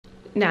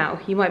Now,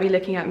 you might be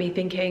looking at me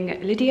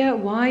thinking, Lydia,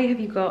 why have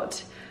you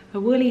got a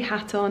woolly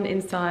hat on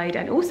inside?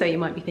 And also you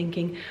might be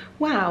thinking,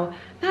 wow,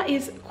 that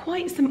is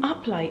quite some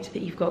uplight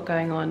that you've got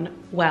going on.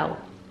 Well,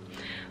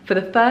 for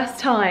the first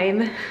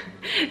time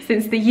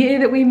since the year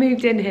that we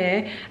moved in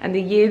here and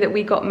the year that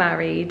we got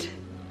married,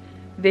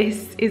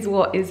 this is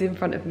what is in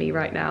front of me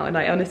right now. And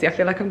I honestly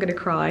feel like I'm gonna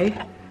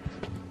cry.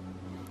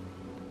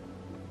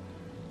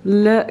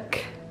 Look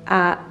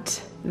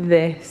at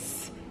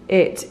this.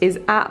 It is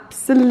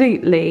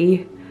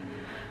absolutely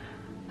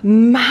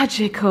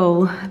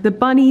magical. The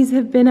bunnies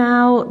have been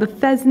out, the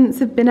pheasants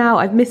have been out.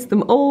 I've missed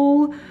them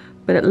all,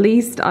 but at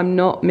least I'm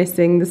not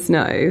missing the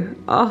snow.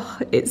 Oh,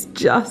 it's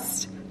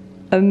just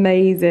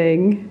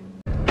amazing.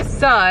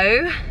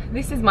 So,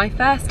 this is my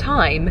first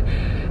time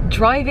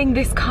driving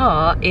this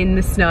car in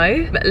the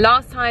snow. But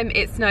last time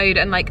it snowed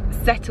and like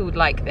settled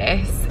like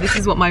this. This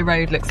is what my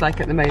road looks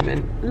like at the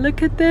moment.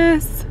 Look at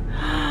this.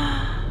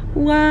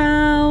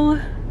 Wow,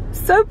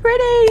 so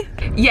pretty.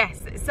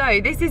 Yes,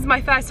 so this is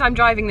my first time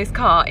driving this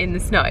car in the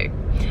snow.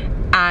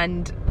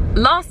 And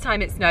last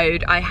time it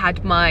snowed, I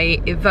had my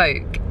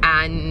Evoque,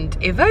 and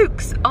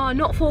Evoques are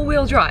not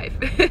four-wheel drive.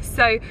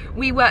 So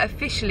we were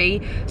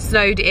officially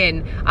snowed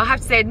in. I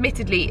have to say,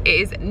 admittedly, it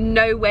is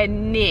nowhere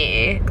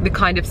near the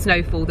kind of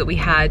snowfall that we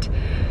had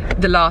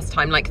the last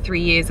time, like 3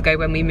 years ago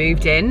when we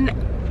moved in,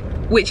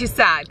 which is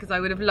sad because I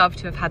would have loved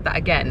to have had that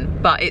again,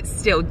 but it's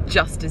still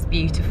just as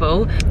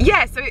beautiful.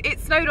 Yeah, so it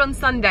snowed on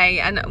Sunday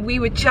and we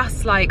were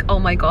just like, oh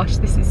my gosh,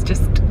 this is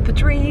just the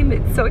dream,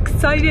 it's so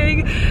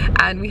exciting.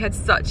 And we had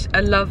such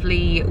a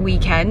lovely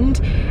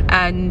weekend,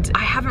 and I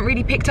haven't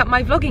really picked up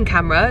my vlogging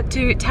camera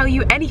to tell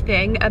you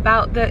anything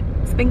about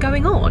that's been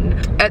going on.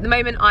 At the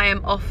moment I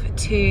am off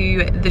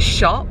to the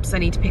shops. I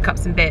need to pick up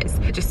some bits,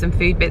 just some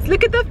food bits.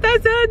 Look at the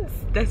pheasants,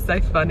 they're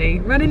so funny,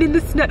 running in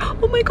the snow.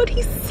 Oh my god,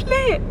 he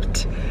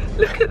slipped.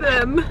 Look at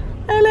them.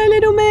 Hello,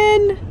 little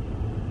men.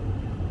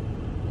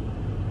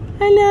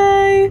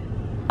 Hello.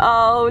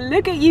 Oh,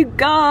 look at you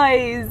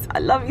guys. I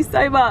love you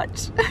so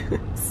much.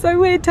 So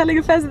weird telling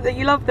a pheasant that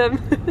you love them.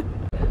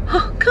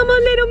 Oh, come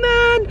on, little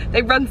man.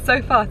 They run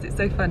so fast, it's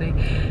so funny.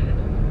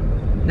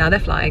 Now they're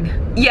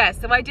flying. Yeah,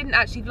 so I didn't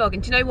actually vlog,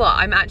 and do you know what?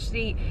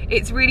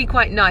 It's really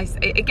quite nice.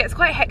 It gets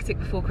quite hectic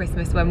before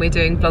Christmas when we're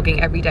doing vlogging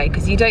every day,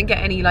 because you don't get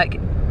any like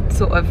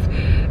sort of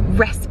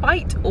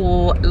respite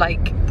or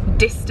like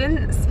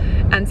distance,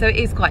 and so it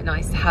is quite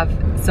nice to have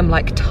some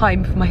like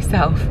time for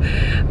myself.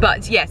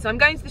 But yeah, so I'm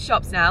going to the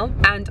shops now,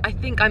 and I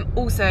think I'm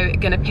also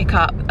gonna pick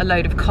up a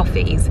load of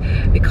coffees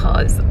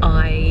because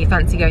I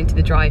fancy going to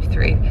the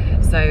drive-through,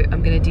 so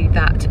I'm gonna do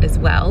that as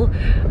well.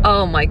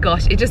 Oh my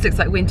gosh, it just looks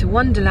like winter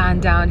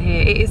wonderland down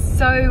here. It is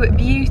so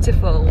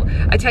beautiful.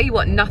 I tell you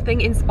what, nothing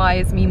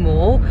inspires me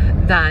more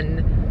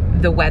than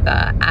the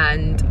weather,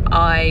 and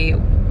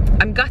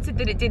I'm gutted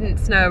that it didn't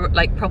snow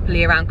like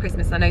properly around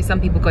Christmas. I know some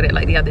people got it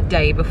like the other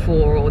day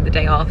before or the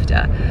day after.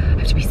 I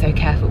have to be so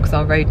careful because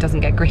our road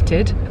doesn't get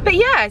gritted. But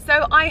yeah,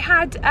 so I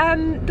had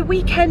the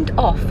weekend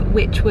off,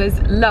 which was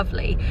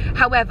lovely.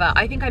 However,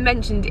 I think I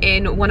mentioned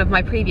in one of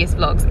my previous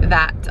vlogs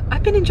that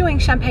I've been enjoying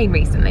champagne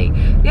recently.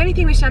 The only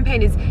thing with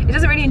champagne is it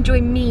doesn't really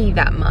enjoy me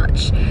that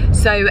much.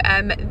 So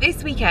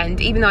this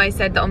weekend, even though I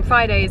said that on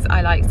Fridays I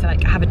like to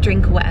like have a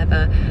drink or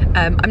whatever,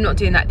 I'm not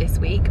doing that this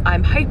week.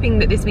 I'm hoping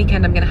that this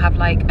weekend I'm gonna have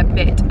like a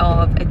bit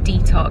of a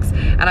detox,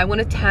 and I want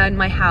to turn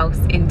my house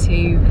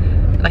into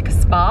like a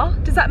spa.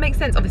 Does that make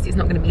sense? Obviously it's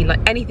not going to be like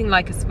anything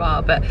like a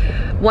spa, but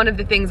one of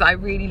the things I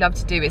really love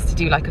to do is to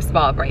do like a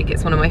spa break.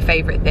 It's one of my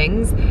favorite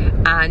things,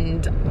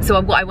 and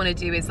so what I want to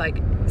do is like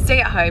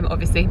stay at home,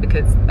 obviously,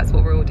 because that's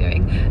what we're all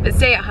doing, but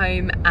stay at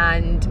home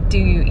and do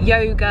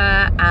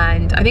yoga.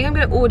 And I think I'm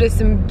going to order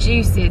some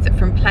juices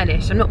from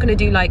Plenish. I'm not going to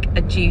do like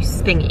a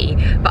juice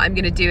thingy, but I'm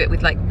going to do it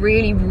with like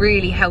really,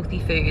 really healthy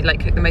food,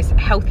 like cook the most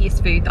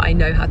healthiest food that I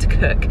know how to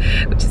cook,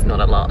 which is not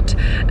a lot,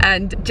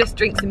 and just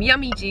drink some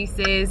yummy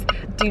juices,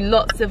 do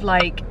lots of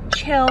like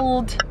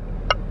chilled,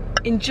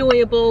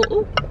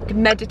 enjoyable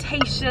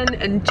meditation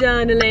and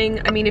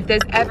journaling. I mean, if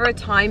there's ever a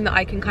time that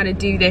I can kind of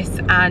do this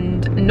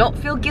and not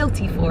feel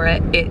guilty for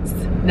it, it's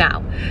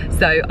now.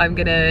 So I'm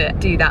gonna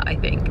do that, I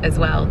think, as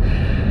well.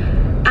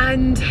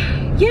 And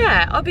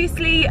yeah,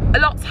 obviously a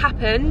lot's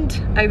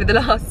happened over the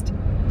last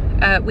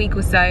week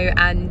or so,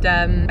 and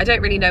I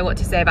don't really know what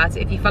to say about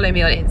it. If you follow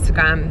me on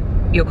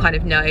Instagram, you'll kind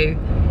of know,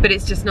 but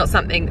it's just not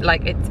something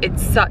like,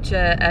 it's such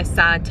a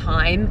sad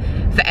time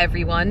for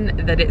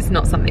everyone that it's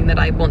not something that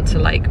I want to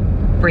like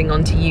bring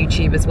onto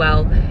YouTube as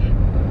well.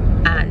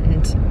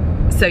 And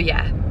so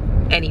yeah,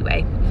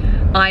 anyway,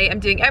 I am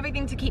doing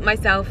everything to keep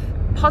myself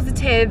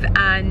positive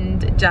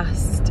and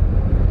just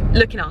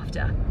looking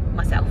after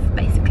myself,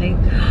 basically.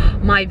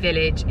 My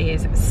village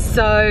is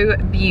so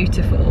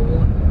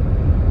beautiful.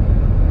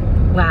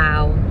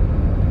 Wow,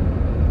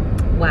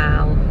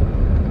 wow.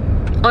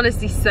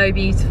 Honestly, so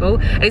beautiful.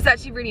 And it's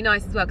actually really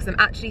nice as well because I'm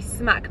actually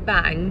smack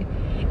bang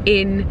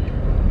in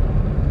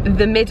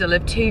the middle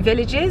of two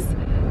villages.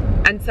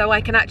 And so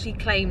I can actually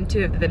claim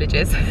 2 of the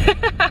villages.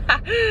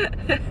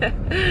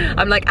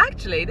 I'm like,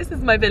 actually, this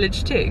is my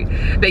village too.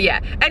 But yeah,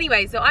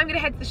 anyway, so I'm gonna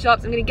head to the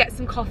shops, I'm gonna get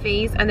some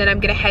coffees, and then I'm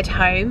gonna head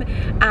home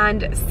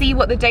and see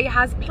what the day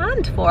has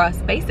planned for us,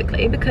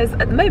 basically, because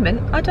at the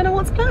moment, I don't know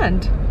what's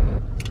planned.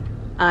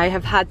 I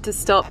have had to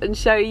stop and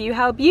show you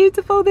how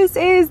beautiful this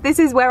is. This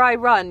is where I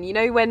run. You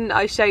know when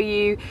I show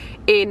you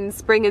in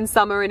spring and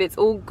summer and it's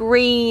all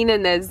green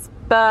and there's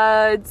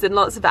birds and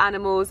lots of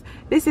animals?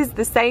 This is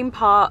the same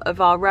part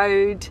of our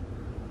road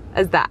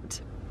as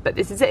that. But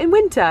this is it in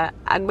winter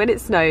and when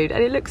it snowed,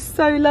 and it looks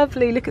so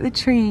lovely. Look at the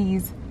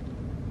trees.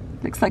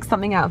 Looks like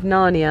something out of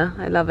Narnia.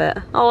 I love it.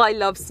 Oh, I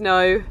love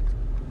snow.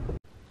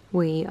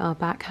 We are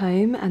back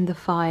home and the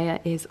fire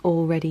is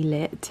already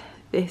lit.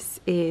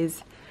 This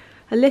is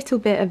a little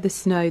bit of the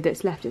snow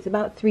that's left. It's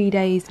about 3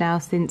 days now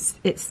since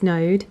it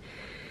snowed,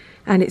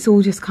 and it's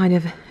all just kind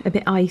of a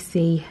bit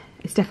icy.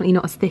 It's definitely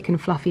not as thick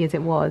and fluffy as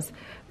it was,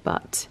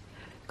 but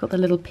got the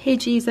little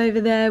pidgeys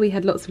over there. We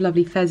had lots of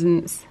lovely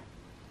pheasants,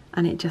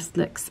 and it just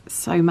looks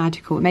so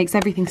magical. It makes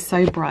everything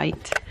so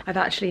bright. I've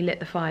actually lit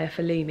the fire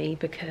for Lumi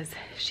because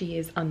she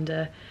is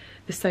under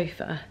the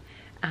sofa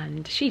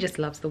and she just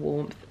loves the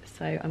warmth.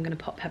 So I'm going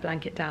to pop her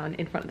blanket down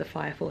in front of the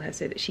fire for her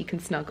so that she can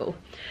snuggle.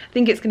 I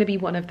think it's going to be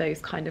one of those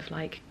kind of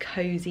like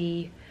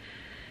cozy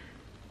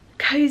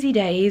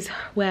days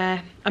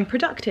where I'm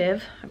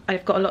productive.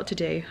 I've got a lot to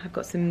do. I've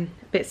got some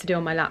bits to do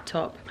on my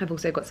laptop. I've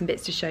also got some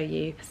bits to show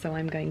you. So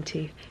I'm going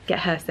to get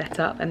her set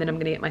up and then I'm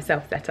going to get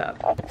myself set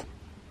up.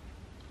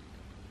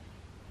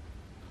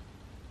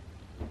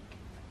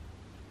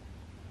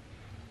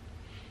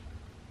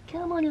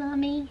 Come on,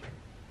 Lummy.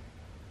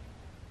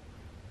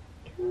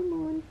 Come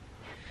on.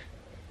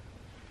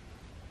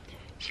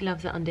 She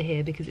loves it under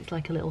here because it's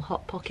like a little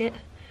hot pocket.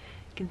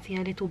 You can see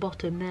her little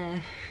bottom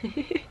there.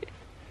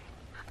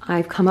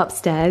 I've come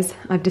upstairs.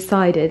 I've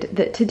decided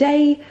that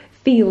today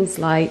feels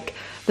like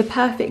the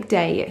perfect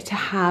day to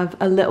have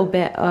a little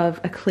bit of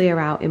a clear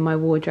out in my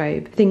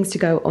wardrobe. Things to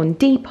go on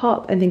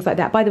Depop and things like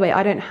that. By the way,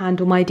 I don't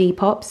handle my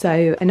Depop,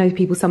 so I know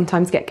people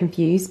sometimes get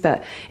confused,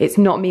 but it's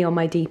not me on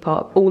my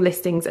Depop. All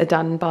listings are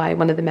done by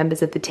one of the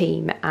members of the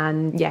team,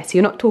 and yes,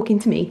 you're not talking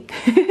to me.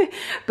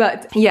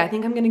 But yeah, I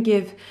think I'm gonna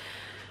give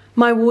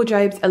my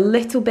wardrobe's a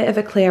little bit of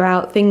a clear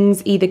out.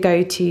 Things either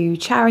go to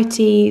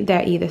charity,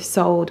 they're either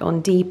sold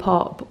on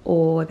Depop,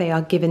 or they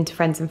are given to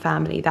friends and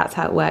family. That's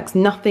how it works.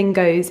 Nothing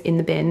goes in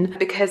the bin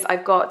because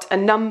I've got a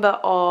number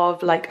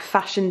of like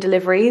fashion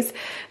deliveries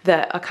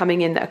that are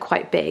coming in that are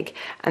quite big.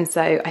 And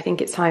so I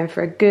think it's time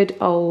for a good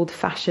old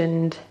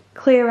fashioned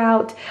clear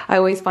out. I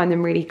always find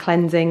them really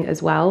cleansing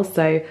as well.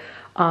 So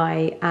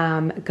I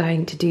am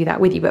going to do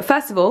that with you. But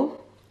first of all,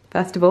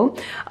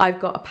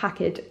 I've got a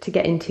package to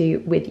get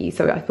into with you.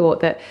 So I thought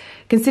that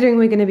considering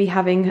we're going to be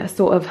having a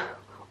sort of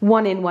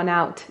one in, one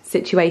out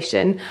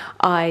situation,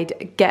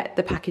 I'd get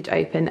the package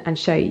open and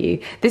show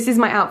you. This is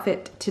my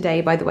outfit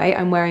today, by the way.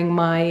 I'm wearing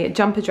my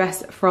jumper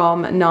dress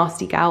from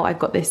Nasty Gal. I've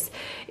got this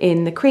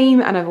in the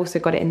cream and I've also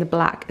got it in the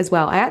black as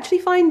well. I actually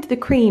find the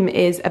cream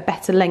is a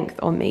better length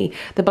on me.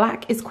 The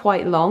black is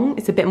quite long.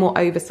 It's a bit more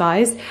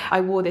oversized.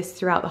 I wore this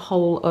throughout the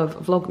whole of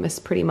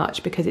Vlogmas pretty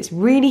much because it's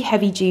really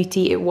heavy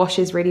duty. It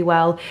washes really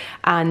well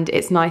and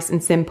it's nice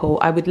and simple.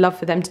 I would love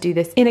for them to do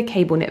this in a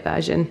cable knit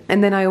version.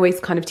 And then I always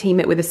kind of team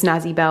it with a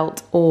snazzy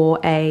belt or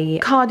a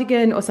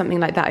cardigan or something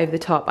like that over the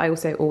top. I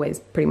also always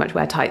pretty much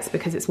wear tights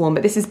because it's warm,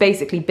 but this has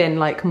basically been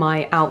like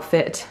my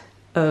outfit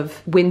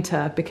of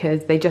winter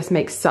because they just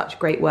make such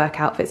great work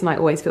outfits and I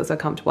always feel so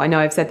comfortable. I know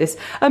I've said this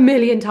a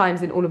million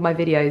times in all of my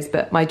videos,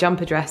 but my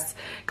jumper dress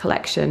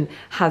collection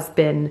has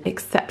been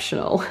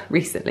exceptional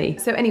recently.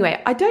 So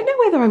anyway, I don't know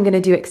whether I'm going to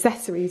do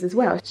accessories as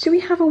well. Should we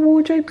have a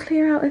wardrobe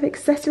clear out of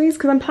accessories?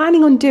 Because I'm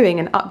planning on doing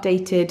an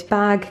updated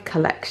bag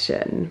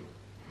collection.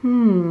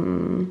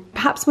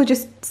 Perhaps we'll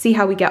just see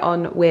how we get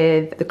on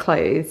with the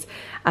clothes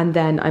and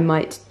then I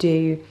might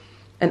do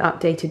an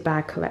updated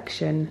bag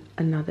collection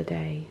another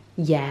day.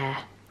 Yeah.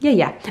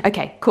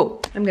 Okay,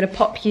 cool. I'm gonna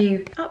pop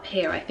you up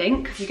here, I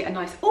think, because you get a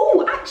nice,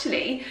 oh,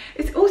 actually,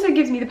 this also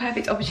gives me the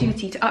perfect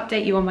opportunity to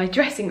update you on my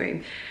dressing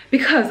room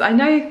because I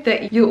know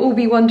that you'll all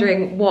be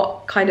wondering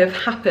what kind of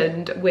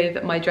happened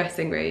with my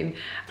dressing room.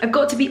 I've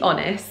got to be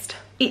honest,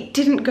 it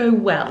didn't go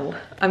well.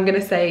 I'm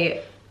gonna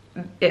say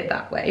it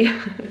that way.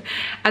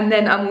 And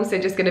then I'm also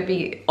just going to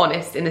be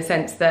honest in the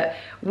sense that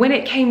when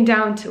it came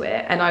down to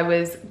it and I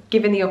was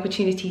given the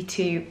opportunity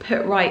to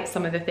put right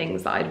some of the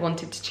things that I'd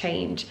wanted to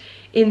change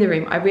in the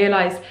room, I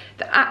realized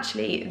that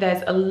actually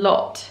there's a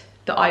lot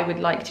that I would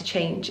like to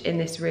change in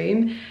this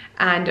room,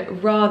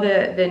 and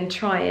rather than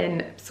try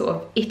and sort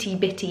of itty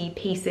bitty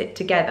piece it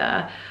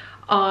together,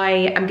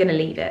 I am going to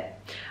leave it.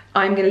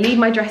 I'm going to leave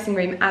my dressing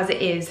room as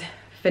it is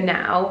for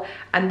now,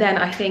 and then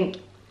I think,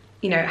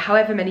 you know,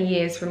 however many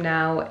years from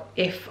now,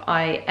 if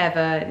I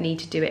ever need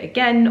to do it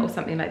again or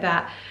something like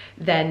that,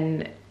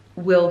 then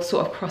we'll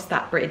sort of cross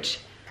that bridge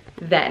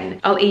then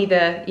I'll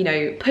either, you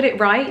know, put it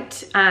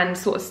right and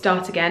sort of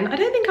start again. I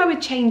don't think I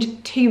would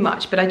change too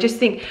much, but I just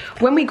think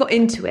when we got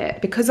into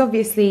it, because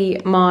obviously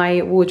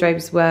my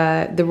wardrobes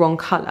were the wrong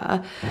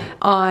colour,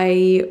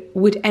 I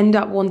would end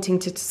up wanting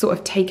to sort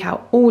of take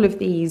out all of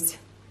these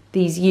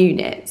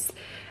units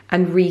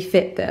and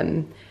refit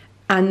them.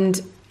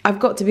 And I've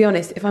got to be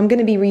honest, if I'm going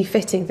to be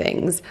refitting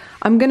things,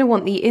 I'm going to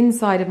want the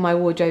inside of my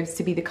wardrobes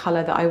to be the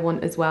colour that I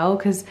want as well,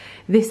 because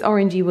this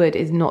orangey wood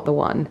is not the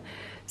one.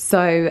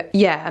 So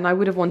yeah, and I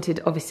would have wanted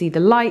obviously the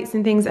lights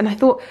and things, and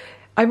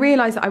I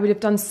realised that I would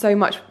have done so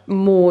much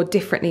more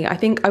differently. I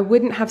think I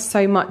wouldn't have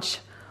so much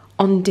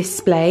on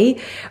display.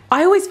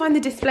 I always find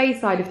the display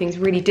side of things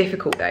really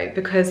difficult though,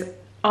 because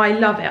I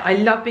love it. I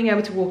love being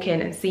able to walk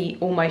in and see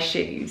all my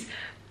shoes,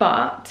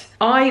 but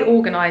I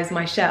organise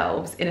my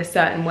shelves in a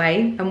certain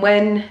way, and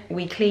when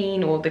we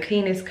clean or the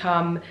cleaners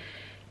come,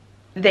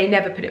 they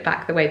never put it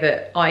back the way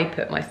that I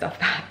put my stuff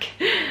back.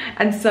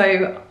 And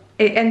so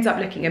it ends up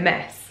looking a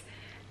mess.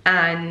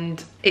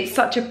 And it's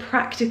such a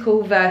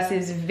practical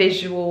versus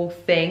visual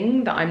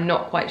thing that I'm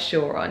not quite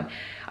sure on.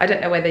 I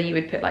don't know whether you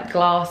would put like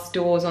glass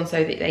doors on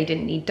so that they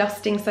didn't need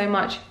dusting so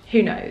much,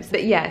 who knows.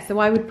 But yeah, so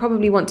I would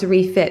probably want to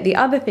refit. The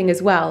other thing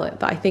as well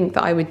that I think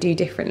that I would do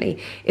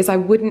differently is I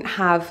wouldn't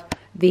have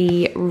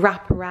the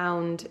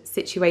wraparound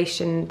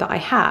situation that I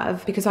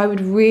have, because I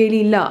would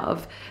really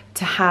love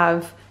to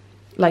have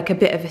like a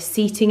bit of a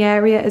seating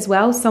area as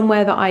well,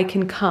 somewhere that I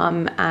can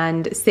come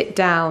and sit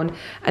down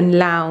and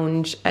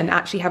lounge and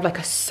actually have like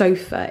a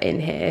sofa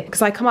in here,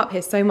 because I come up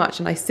here so much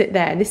and I sit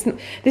there, and this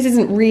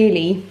isn't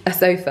really a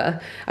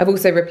sofa. I've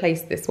also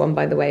replaced this one,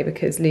 by the way,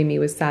 because Lumi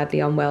was sadly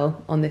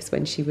unwell on this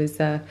when she was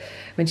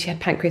when she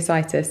had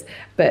pancreatitis.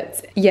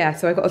 But yeah,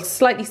 so I've got a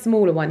slightly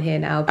smaller one here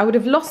now. I would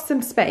have lost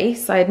some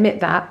space, I admit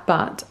that,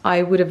 but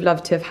I would have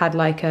loved to have had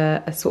like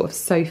a sort of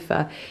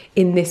sofa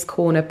in this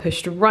corner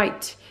pushed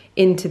right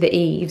into the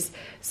eaves,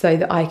 so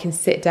that I can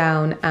sit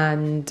down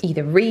and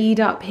either read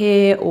up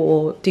here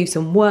or do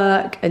some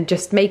work and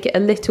just make it a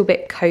little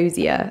bit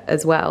cozier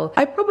as well.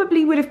 I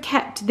probably would have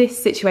kept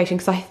this situation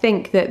because I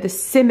think that the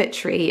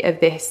symmetry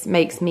of this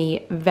makes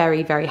me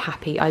very, very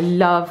happy. I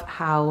love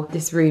how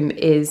this room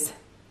is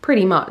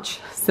pretty much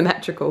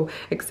symmetrical,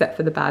 except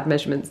for the bad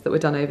measurements that were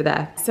done over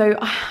there. So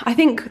I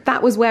think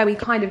that was where we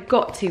kind of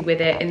got to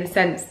with it, in the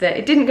sense that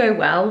it didn't go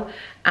well,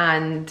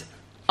 and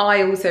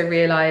I also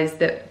realised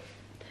that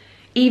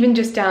even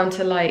just down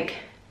to like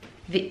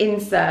the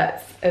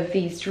inserts of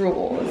these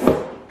drawers,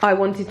 I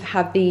wanted to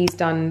have these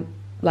done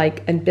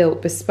like and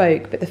built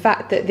bespoke, but the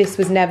fact that this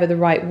was never the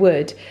right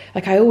wood,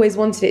 like I always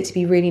wanted it to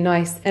be really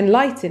nice and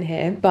light in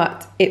here,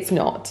 but it's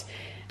not.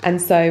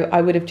 And so I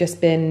would have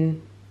just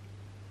been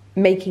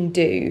making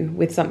do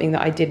with something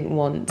that I didn't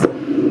want.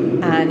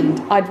 And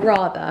I'd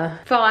rather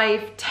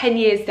 5-10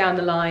 years down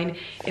the line,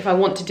 if I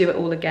want to do it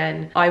all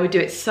again, I would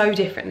do it so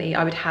differently.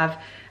 I would have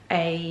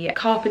a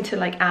carpenter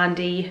like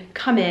Andy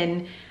come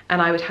in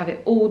and I would have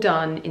it all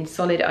done in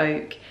solid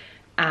oak,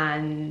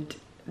 and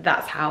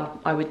that's how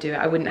I would do it.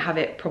 I wouldn't have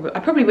it, I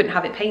probably wouldn't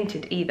have it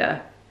painted either.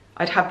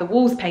 I'd have the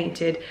walls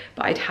painted,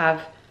 but I'd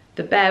have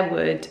the bare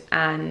wood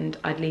and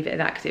I'd leave it at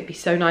that because it'd be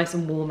so nice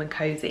and warm and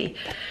cozy.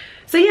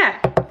 So yeah,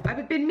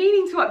 I've been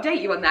meaning to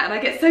update you on that, and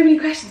I get so many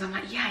questions. I'm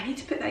like, yeah, I need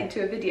to put that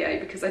into a video,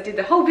 because I did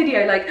the whole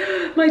video like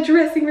my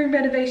dressing room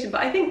renovation.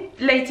 But I think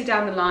later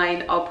down the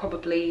line, I'll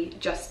probably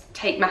just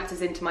take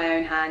matters into my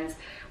own hands,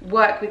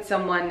 work with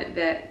someone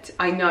that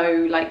I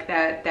know like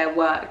their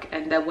work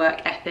and their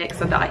work ethic,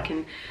 so that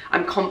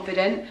I'm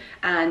confident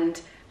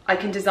and I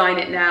can design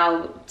it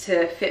now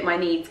to fit my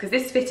needs, because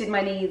this fitted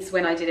my needs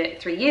when I did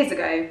it 3 years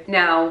ago.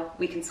 Now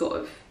we can sort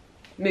of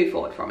move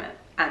forward from it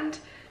and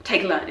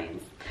take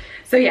learnings.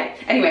 So yeah,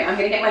 anyway, I'm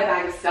gonna get my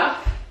bag of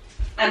stuff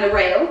and the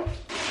rail.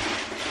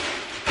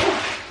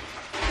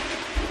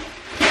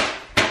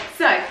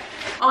 So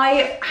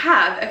I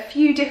have a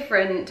few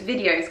different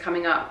videos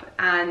coming up,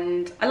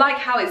 and I like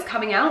how it's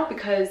coming out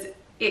because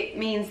it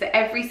means that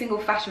every single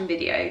fashion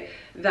video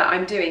that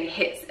I'm doing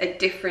hits a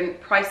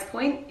different price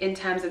point in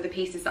terms of the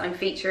pieces that I'm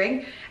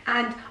featuring.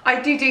 And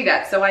I do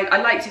that, so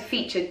I like to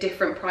feature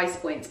different price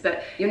points,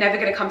 but you're never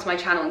gonna come to my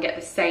channel and get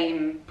the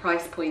same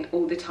price point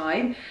all the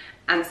time.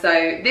 And so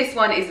this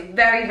one is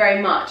very,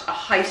 very much a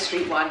high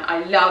street one.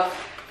 I love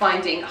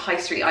finding high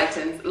street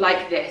items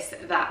like this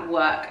that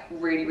work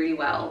really, really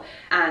well.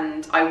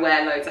 And I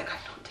wear loads, like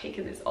I've not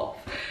taken this off.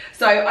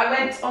 So I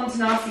went onto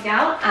Nasty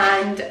Gal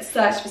and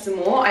searched for some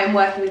more. I am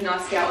working with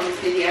Nasty Gal on this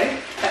video,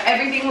 but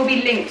everything will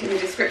be linked in the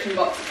description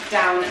box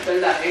down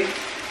below.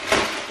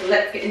 So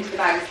let's get into the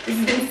bags. This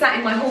has been sat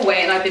in my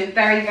hallway and I've been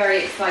very, very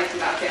excited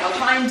about it. I'll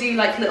try and do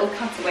like little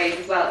cutaways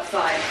as well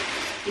outside.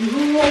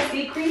 Ooh, I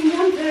see cream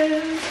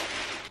jumpers.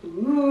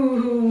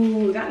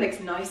 Ooh, that looks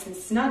nice and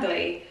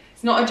snuggly.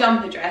 It's not a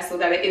jumper dress,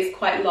 although it is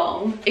quite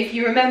long. If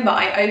you remember,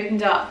 I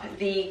opened up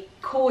the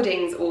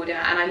cordings order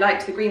and I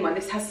liked the green one.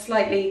 This has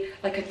slightly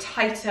like a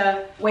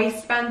tighter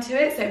waistband to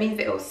it, so it means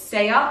that it will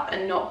stay up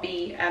and not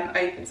be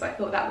open. So I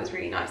thought that was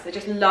really nice.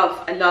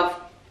 I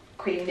love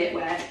cream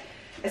knitwear.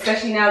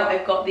 especially now that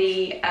I've got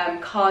the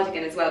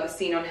cardigan as well, the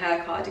Seen on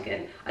Her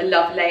cardigan. I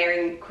love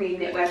layering cream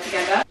knitwear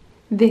together.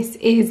 This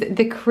is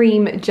the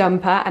cream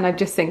jumper, and I've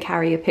just sent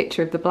Carrie a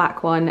picture of the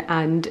black one,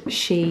 and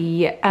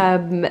she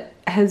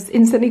has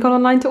instantly gone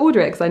online to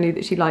order it because I knew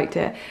that she liked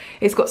it.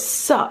 It's got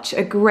such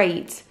a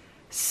great,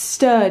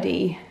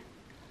 sturdy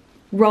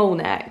roll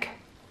neck.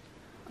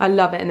 I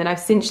love it. And then I've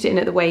cinched it in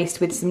at the waist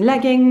with some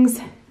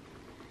leggings.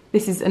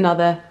 This is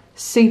another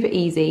super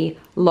easy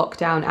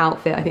lockdown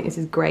outfit. I think this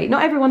is great.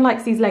 Not everyone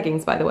likes these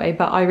leggings, by the way,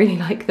 but I really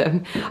like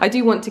them. I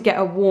do want to get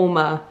a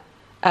warmer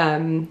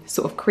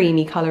sort of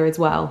creamy colour as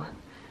well.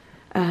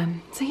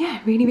 So yeah,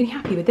 really, really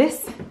happy with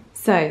this.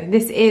 So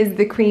this is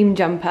the cream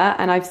jumper,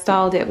 and I've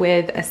styled it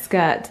with a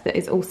skirt that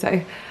is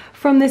also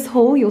from this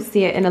haul. You'll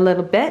see it in a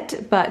little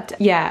bit, but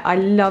yeah, I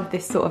love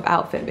this sort of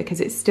outfit because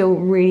it's still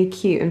really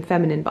cute and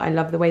feminine, but I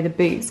love the way the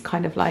boots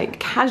kind of like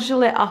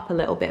casual it up a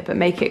little bit but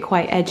make it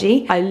quite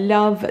edgy. I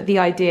love the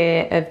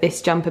idea of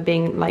this jumper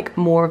being like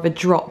more of a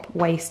drop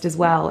waist as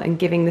well, and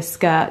giving the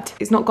skirt,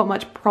 it's not got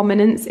much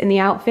prominence in the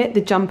outfit, the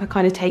jumper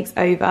kind of takes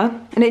over,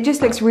 and it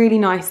just looks really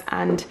nice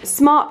and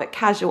smart but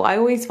casual. I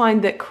always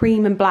find that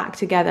cream and black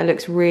together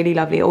looks really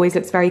lovely. It always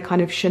looks very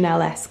kind of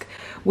Chanel-esque,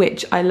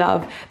 which I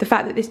love. The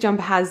fact that this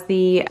jumper has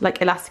the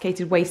like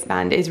elasticated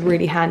waistband is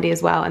really handy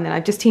as well. And then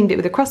I've just teamed it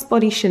with a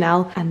crossbody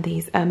Chanel and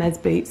these Hermes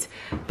boots.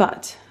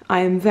 But I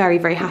am very,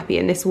 very happy,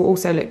 and this will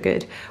also look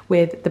good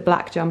with the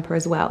black jumper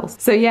as well.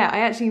 So yeah,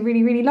 I actually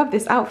really, really love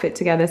this outfit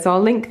together. So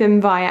I'll link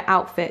them via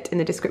outfit in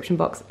the description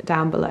box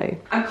down below.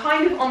 I'm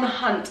kind of on the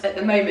hunt at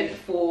the moment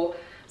for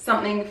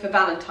something for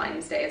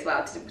Valentine's Day as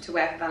well, to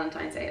wear for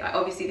Valentine's Day. Like,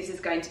 obviously this is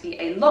going to be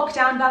a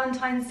lockdown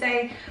Valentine's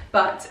Day,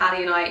 but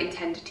Ali and I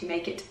intend to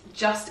make it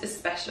just as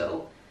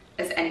special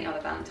as any other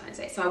Valentine's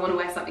Day. So I want to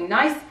wear something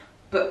nice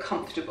but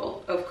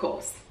comfortable, of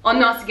course. On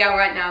Nasty Gal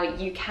right now,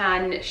 you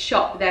can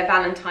shop their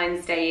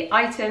Valentine's Day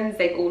items.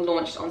 They've all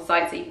launched on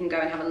site, so you can go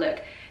and have a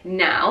look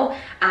now.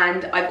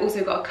 And I've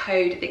also got a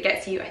code that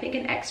gets you, I think,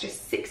 an extra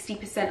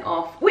 60%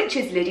 off, which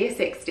is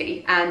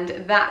Lydia60, and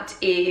that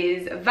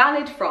is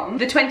valid from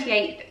the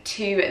 28th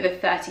to the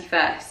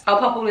 31st. I'll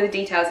pop all of the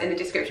details in the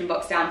description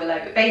box down below,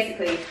 but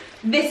basically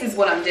this is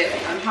what I'm doing.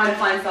 I'm trying to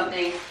find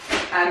something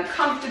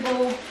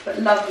comfortable but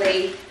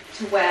lovely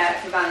to wear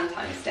for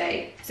Valentine's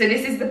Day. So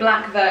this is the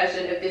black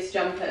version of this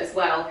jumper as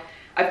well.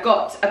 I've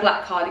got a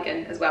black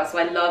cardigan as well, so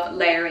I love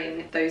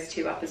layering those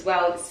two up as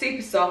well. It's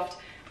super soft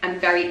and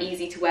very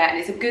easy to wear, and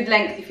it's a good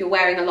length if you're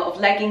wearing a lot of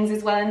leggings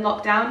as well in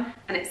lockdown,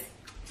 and it's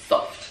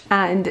soft.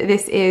 And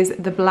this is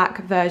the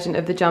black version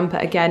of the jumper.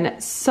 Again,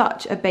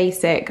 such a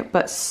basic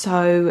but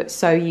so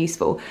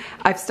useful.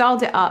 I've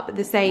styled it up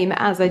the same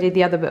as I did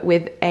the other, but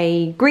with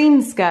a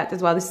green skirt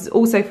as well. This is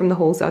also from the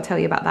haul, so I'll tell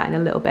you about that in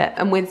a little bit.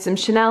 And with some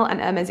Chanel and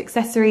Hermes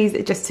accessories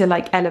just to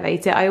like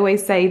elevate it. I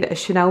always say that a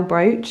Chanel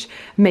brooch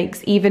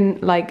makes even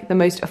like the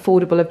most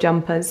affordable of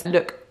jumpers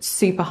look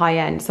super high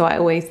end, so I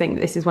always think that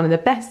this is one of the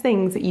best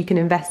things that you can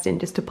invest in,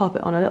 just to pop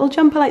it on a little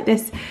jumper like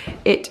this.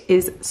 It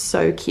is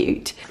so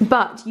cute.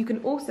 But you can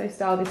also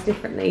style this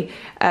differently.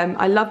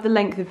 I love the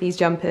length of these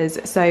jumpers,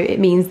 so it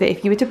means that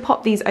if you were to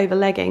pop these over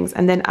leggings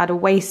and then add a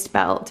waist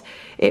belt,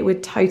 it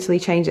would totally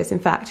change this. In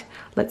fact,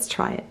 let's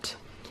try it.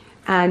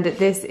 And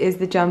this is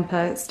the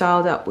jumper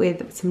styled up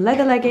with some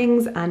leather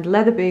leggings and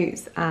leather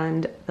boots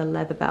and the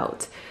leather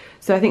belt.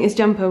 So I think this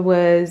jumper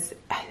was,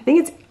 I think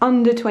it's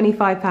under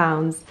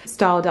 £25,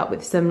 styled up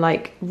with some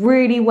like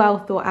really well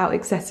thought out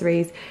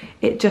accessories.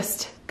 It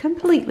just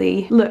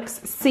completely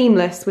looks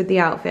seamless with the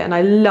outfit, and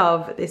I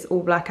love this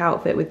all black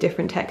outfit with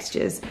different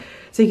textures.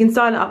 So you can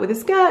style it up with a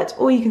skirt,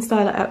 or you can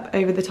style it up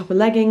over the top of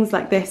leggings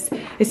like this.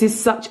 This is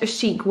such a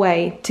chic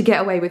way to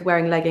get away with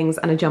wearing leggings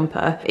and a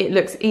jumper. It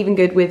looks even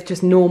good with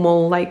just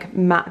normal like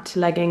matte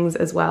leggings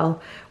as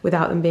well,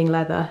 without them being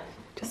leather.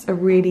 Just a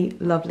really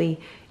lovely,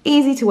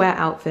 easy to wear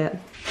outfit.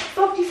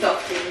 Softy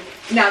softy.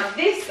 Now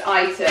this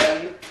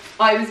item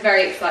I was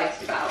very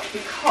excited about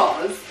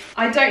because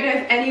I don't know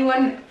if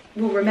anyone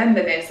will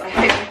remember this. I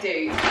hope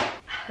you do.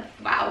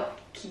 Wow,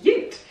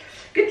 cute.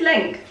 Good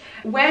length.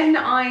 When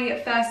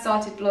I first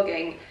started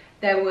blogging,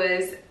 there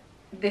was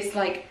this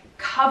like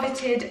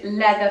coveted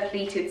leather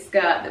pleated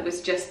skirt that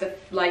was just the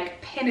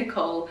like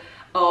pinnacle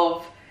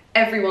of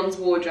everyone's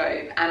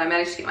wardrobe, and I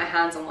managed to get my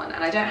hands on one,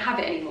 and I don't have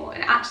it anymore.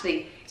 And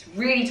actually it's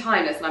really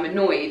timeless, and I'm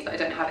annoyed that I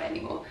don't have it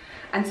anymore.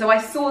 And so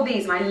I saw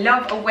these, and I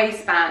love a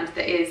waistband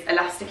that is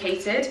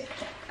elasticated,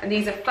 and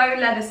these are faux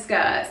leather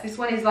skirts. This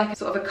one is like a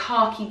sort of a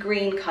khaki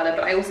green colour,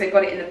 but I also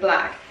got it in the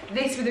black.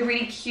 This with a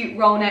really cute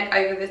roll neck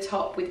over the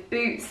top with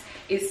boots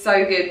is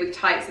so good with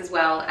tights as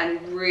well,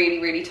 and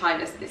really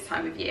timeless at this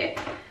time of year.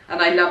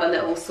 And I love a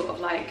little sort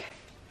of like,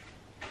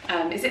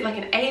 is it like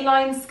an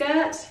A-line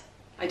skirt?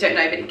 I don't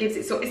know, but it gives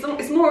it sort,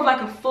 it's more of like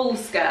a full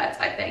skirt,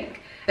 I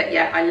think. But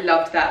yeah, I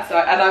loved that. So,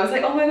 and I was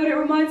like, oh my god, it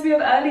reminds me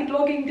of early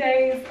blogging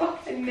days. Oh,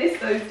 I miss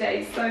those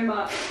days so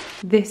much.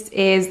 This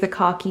is the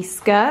khaki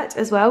skirt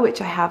as well,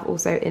 which I have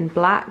also in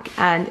black.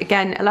 And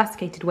again,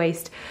 elasticated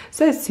waist,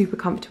 so it's super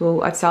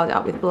comfortable. I've styled it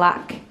up with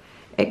black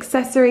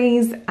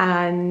accessories,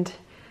 and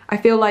I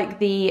feel like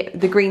the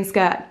green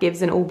skirt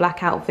gives an all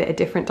black outfit a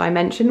different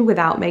dimension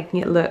without making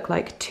it look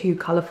like too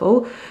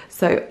colourful.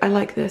 So I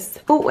like this.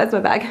 Oh, where's my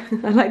bag?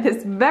 I like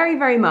this very,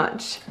 very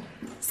much.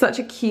 Such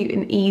a cute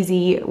and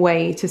easy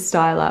way to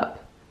style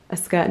up a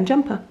skirt and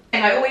jumper.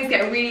 And I always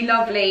get really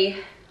lovely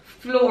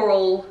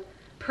floral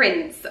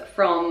prints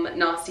from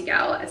Nasty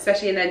Gal,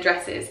 especially in their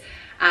dresses.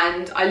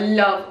 And I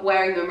love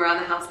wearing them around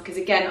the house because,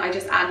 again, I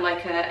just add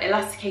like a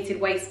elasticated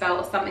waist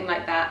belt or something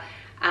like that,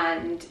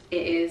 and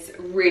it is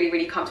really,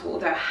 really comfortable.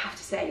 Although I have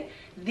to say,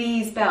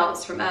 these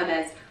belts from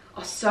Hermes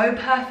are so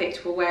perfect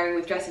for wearing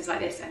with dresses like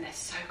this, and they're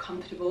so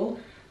comfortable.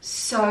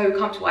 So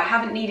comfortable. I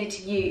haven't needed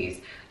to use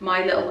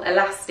my little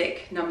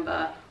elastic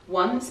number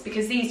once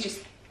because these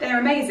just, they're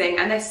amazing,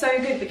 and they're so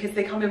good because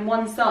they come in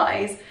one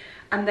size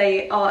and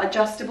they are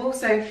adjustable.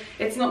 So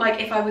it's not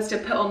like if I was to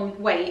put on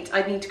weight,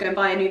 I'd need to go and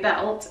buy a new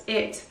belt.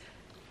 It's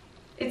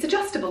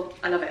adjustable.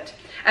 I love it.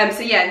 So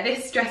yeah,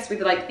 this dress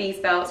with like these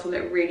belts will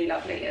look really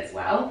lovely as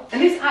well.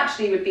 And this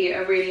actually would be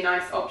a really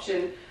nice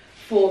option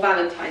for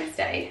Valentine's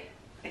Day,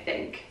 I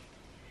think.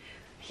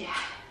 Yeah.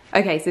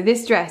 Okay, so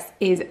this dress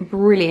is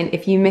brilliant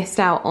if you missed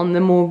out on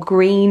the more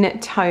green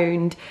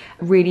toned,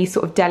 really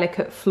sort of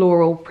delicate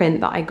floral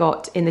print that I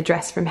got in the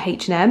dress from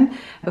H&M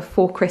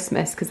before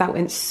Christmas, because that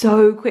went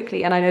so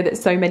quickly and I know that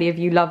so many of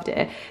you loved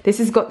it. This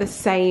has got the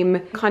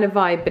same kind of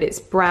vibe, but it's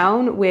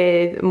brown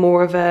with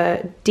more of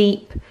a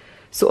deep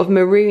sort of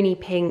maroony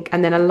pink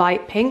and then a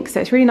light pink,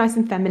 so it's really nice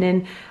and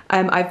feminine.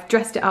 I've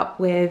dressed it up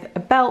with a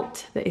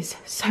belt that is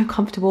so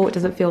comfortable, it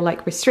doesn't feel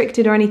like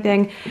restricted or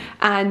anything,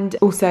 and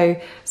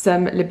also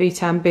some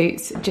Louboutin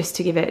boots just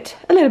to give it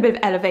a little bit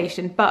of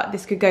elevation, but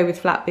this could go with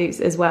flat boots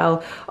as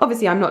well.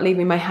 Obviously I'm not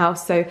leaving my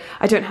house, so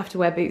I don't have to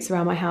wear boots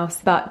around my house,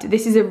 but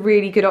this is a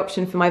really good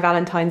option for my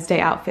Valentine's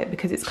Day outfit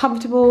because it's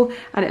comfortable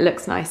and it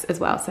looks nice as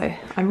well, so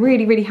I'm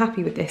really, really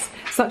happy with this.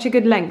 Such a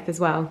good length as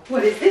well.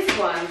 What is this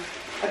one?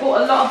 I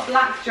bought a lot of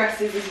black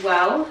dresses as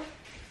well.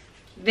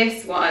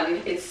 This one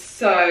is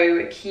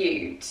so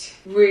cute,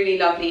 really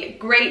lovely,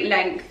 great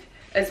length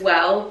as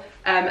well.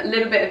 A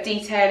little bit of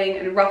detailing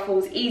and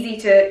ruffles, easy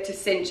to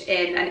cinch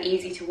in and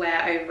easy to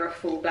wear over a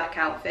full black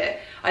outfit.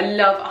 I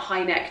love a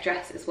high neck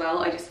dress as well.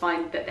 I just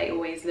find that they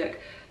always look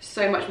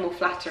so much more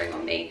flattering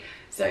on me.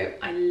 So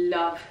I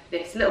love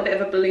this. A little bit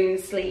of a balloon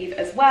sleeve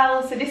as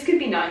well. So this could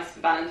be nice for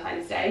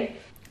Valentine's Day.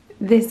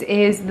 This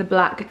is the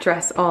black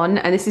dress on,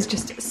 and this is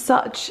just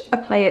such a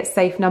play it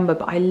safe number,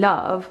 but I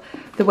love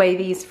the way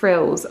these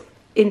frills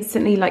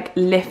instantly like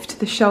lift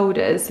the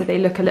shoulders so they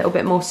look a little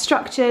bit more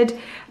structured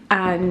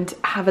and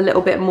have a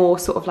little bit more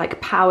sort of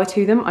like power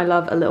to them. I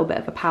love a little bit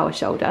of a power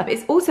shoulder.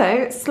 It's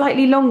also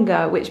slightly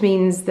longer, which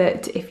means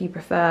that if you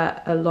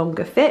prefer a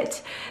longer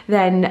fit,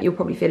 then you'll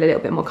probably feel a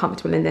little bit more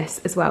comfortable in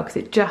this as well because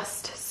it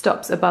just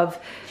stops above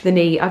the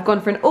knee. I've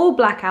gone for an all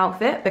black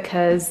outfit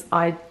because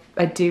I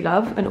do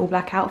love an all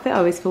black outfit. I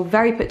always feel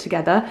very put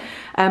together.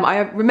 I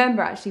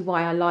remember actually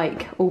why I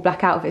like all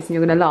black outfits, and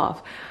you're gonna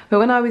laugh. But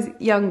when I was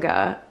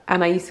younger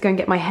and I used to go and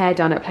get my hair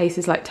done at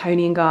places like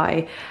Toni and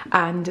Guy,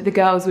 and the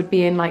girls would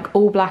be in like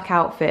all black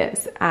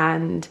outfits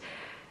and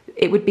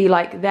it would be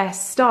like their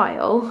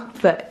style,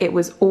 but it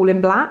was all in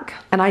black.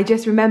 And I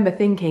just remember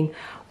thinking,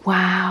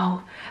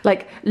 wow,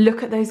 like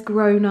look at those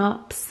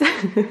grown-ups.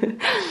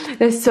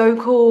 They're so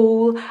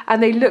cool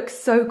and they look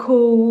so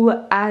cool,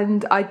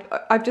 and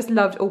I've just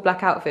loved all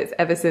black outfits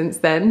ever since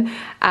then.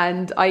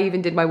 And I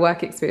even did my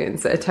work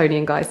experience at a Toni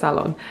and Guy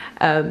salon,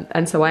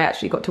 and so I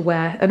actually got to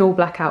wear an all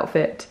black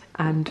outfit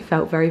and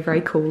felt very,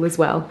 very cool as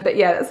well. But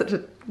yeah, that's such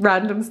a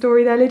random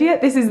story there, Lydia.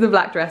 This is the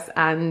black dress,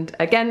 and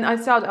again I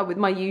styled up with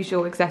my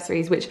usual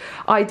accessories, which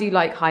I do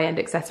like high-end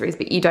accessories,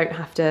 but you don't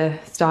have to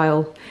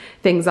style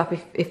things up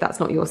if that's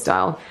not your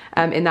style.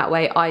 In that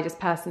way, I just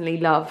personally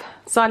love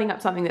styling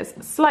up something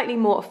that's slightly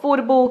more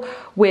affordable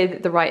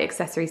with the right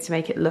accessories to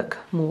make it look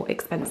more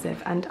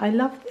expensive, and I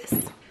love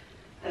this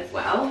as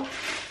well.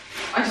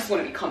 I just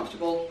want to be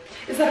comfortable.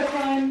 Is that a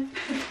crime?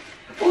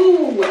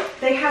 Oh,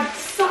 they had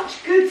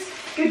such good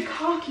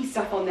khaki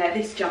stuff on there.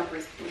 This jumper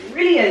is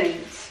brilliant.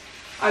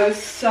 I was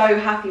so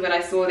happy when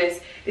I saw this.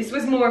 This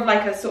was more of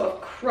like a sort of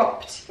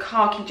cropped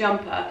khaki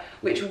jumper,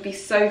 which would be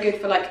so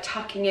good for like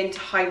tucking into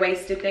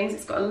high-waisted things.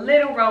 It's got a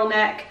little roll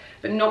neck,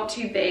 but not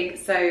too big,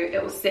 so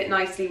it will sit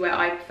nicely where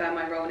I prefer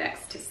my roll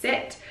necks to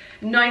sit.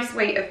 Nice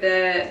weight of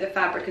the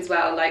fabric as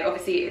well. Like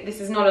obviously this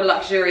is not a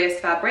luxurious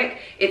fabric,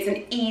 it's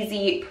an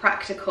easy,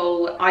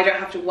 practical, I don't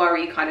have to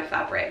worry kind of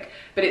fabric,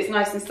 but it's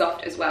nice and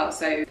soft as well.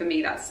 So for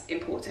me that's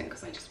important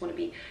because I just want to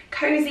be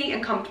cozy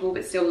and comfortable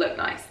but still look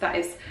nice. That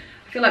is,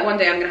 I feel like one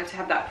day I'm gonna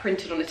have that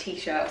printed on a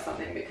t-shirt or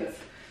something, because,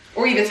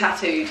 or either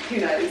tattooed,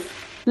 who knows.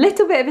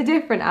 Little bit of a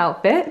different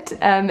outfit.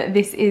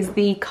 This is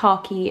the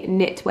khaki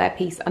knitwear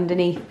piece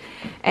underneath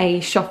a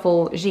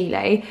shuffle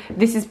gilet.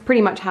 This is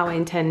pretty much how I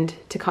intend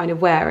to kind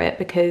of wear it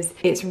because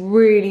it's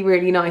really,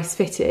 really nice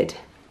fitted,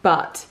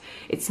 but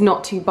it's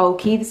not too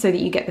bulky so that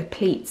you get the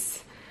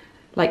pleats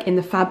like in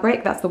the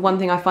fabric. That's the one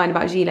thing I find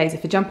about gilets.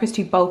 If a jumper is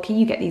too bulky,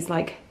 you get these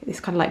like, this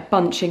kind of like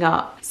bunching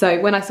up.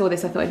 So when I saw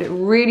this, I thought it'd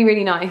look really,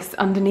 really nice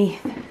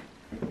underneath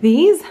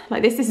these.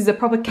 Like this is a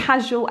proper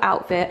casual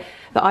outfit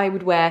that I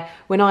would wear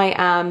when I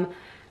am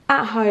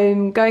at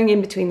home, going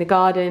in between the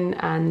garden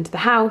and the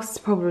house,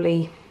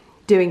 probably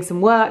doing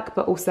some work,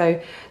 but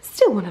also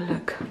still want to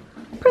look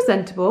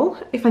presentable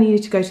if I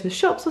needed to go to the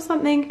shops or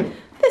something.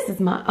 This is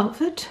my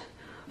outfit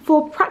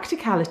for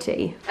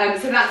practicality. So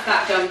that's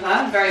that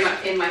jumper, very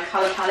much in my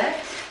colour palette.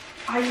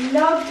 I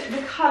loved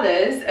the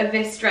colours of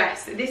this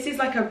dress. This is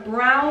like a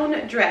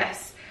brown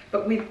dress,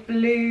 but with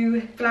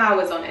blue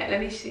flowers on it. Let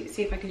me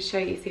see if I can show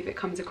you, see if it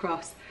comes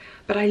across.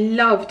 But I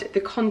loved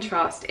the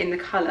contrast in the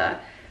colour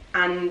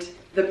and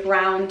the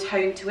brown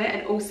tone to it,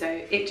 and also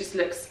it just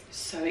looks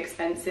so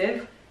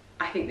expensive.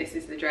 I think this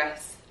is the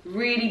dress.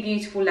 Really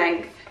beautiful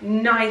length,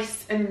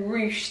 nice and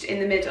ruched in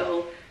the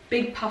middle,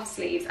 big puff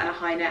sleeves and a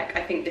high neck.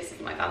 I think this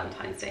is my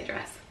Valentine's Day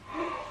dress.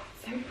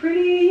 So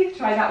pretty.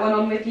 Try that one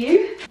on with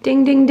you.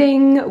 Ding, ding,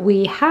 ding.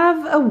 We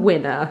have a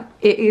winner.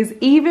 It is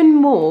even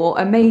more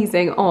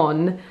amazing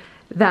on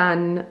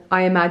than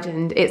I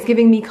imagined. It's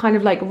giving me kind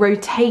of like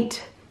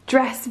rotate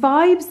dress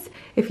vibes,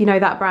 if you know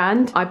that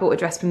brand. I bought a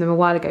dress from them a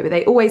while ago, but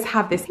they always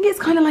have this, I think it's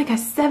kind of like a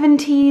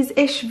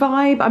 70s-ish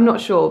vibe, I'm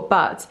not sure,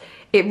 but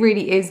it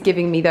really is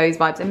giving me those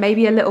vibes, and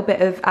maybe a little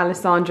bit of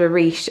Alessandra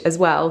Riche as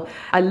well.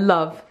 I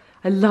love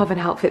an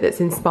outfit that's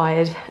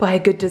inspired by a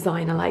good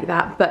designer like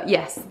that. But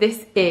yes,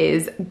 this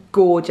is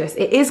gorgeous.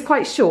 It is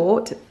quite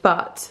short,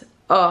 but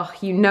oh,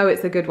 you know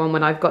it's a good one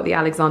when I've got the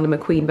Alexander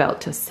McQueen belt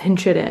to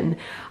cinch it in.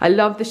 I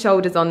love the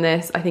shoulders on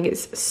this. I think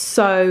it's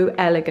so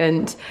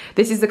elegant.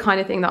 This is the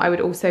kind of thing that I would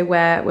also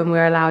wear when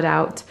we're allowed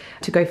out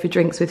to go for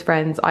drinks with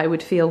friends. I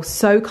would feel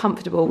so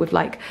comfortable with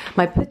like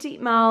my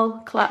Petite Malle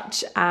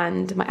clutch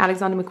and my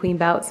Alexander McQueen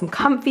belt, some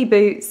comfy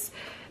boots.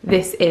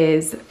 This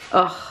is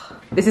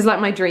like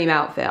my dream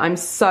outfit. I'm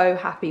so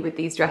happy with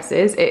these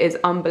dresses. It is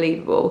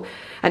unbelievable.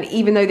 And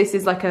even though this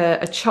is like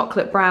a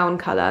chocolate brown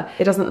color,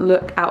 it doesn't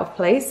look out of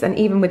place. And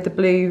even with the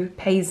blue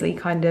paisley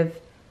kind of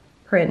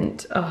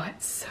print, oh,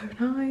 it's so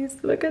nice.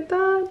 Look at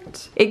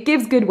that. It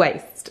gives good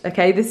waist,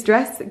 okay? This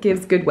dress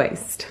gives good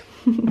waist.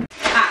 So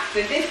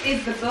this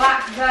is the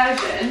black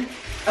version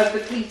of the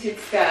pleated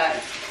skirt.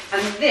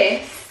 And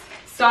this,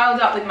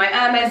 styled up with my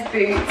Hermes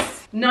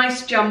boots,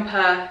 nice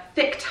jumper,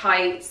 thick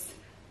tights,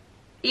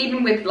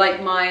 even with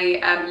like my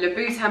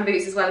Louboutin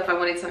boots as well if I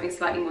wanted something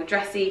slightly more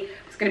dressy.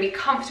 It's going to be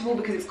comfortable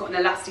because it's got an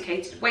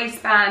elasticated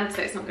waistband,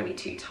 so it's not going to be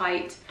too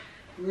tight.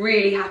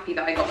 Really happy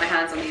that I got my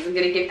hands on these. I'm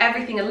going to give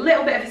everything a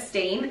little bit of a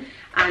steam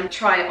and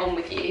try it on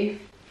with you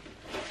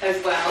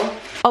as well.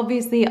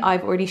 Obviously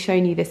I've already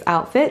shown you this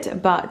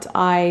outfit, but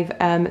I've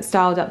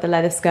styled up the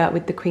leather skirt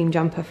with the cream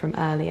jumper from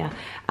earlier,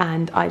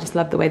 and I just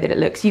love the way that it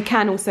looks. You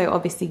can also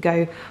obviously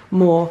go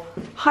more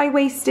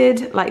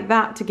high-waisted like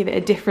that to give it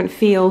a different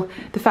feel.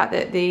 The fact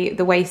that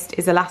the waist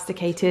is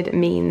elasticated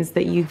means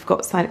that you've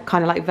got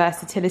kind of like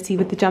versatility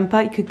with the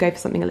jumper. You could go for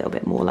something a little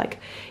bit more like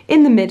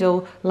in the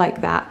middle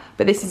like that,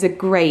 but this is a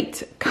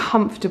great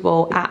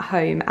comfortable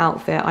at-home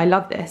outfit. I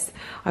love this.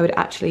 I would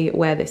actually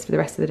wear this for the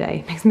rest of the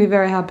day. Makes me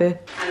very happy.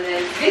 And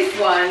then this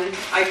one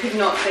I could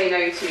not say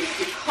no to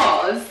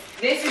because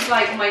this is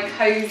like my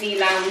cozy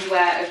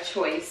loungewear of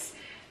choice.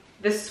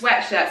 The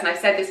sweatshirts, and I've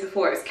said this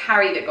before, it was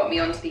Carrie that got me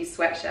onto these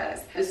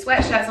sweatshirts. The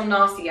sweatshirts on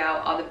Nasty Gal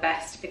are the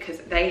best because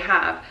they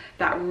have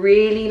that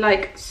really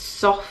like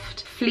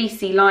soft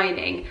fleecy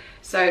lining.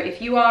 So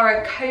if you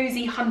are a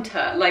cozy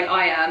hunter like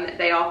I am,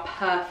 they are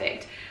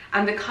perfect.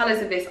 And the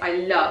colours of this I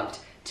loved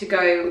to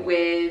go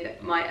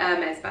with my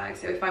Hermes bag.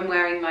 So if I'm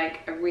wearing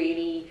like a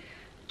really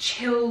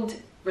chilled,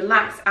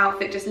 relaxed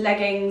outfit, just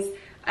leggings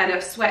and a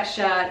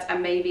sweatshirt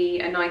and maybe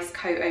a nice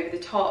coat over the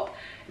top,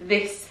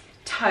 this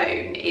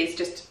tone is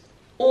just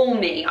all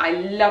me. I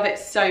love it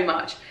so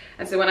much.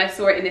 And so when I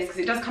saw it in this, because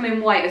it does come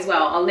in white as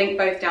well, I'll link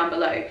both down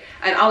below,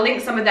 and I'll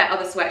link some of their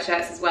other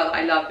sweatshirts as well that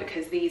I love,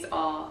 because these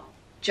are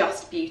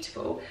just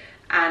beautiful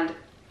and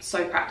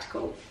so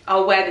practical.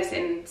 I'll wear this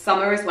in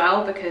summer as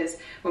well, because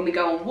when we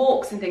go on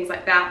walks and things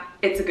like that,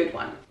 it's a good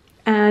one.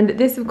 And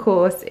this of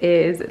course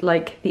is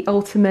like the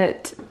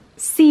ultimate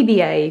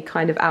CBA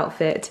kind of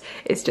outfit.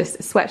 It's just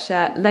a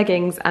sweatshirt,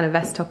 leggings and a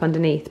vest top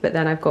underneath, but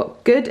then I've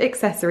got good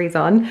accessories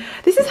on.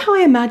 This is how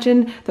I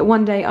imagine that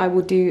one day I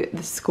will do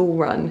the school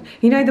run.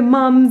 You know, the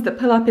mums that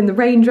pull up in the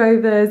Range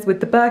Rovers with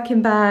the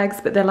Birkin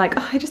bags, but they're like,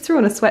 oh, I just threw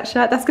on a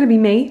sweatshirt. That's gonna be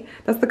me.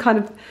 That's the kind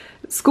of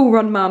school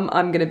run mum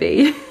I'm gonna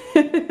be.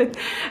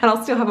 And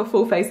I'll still have a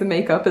full face of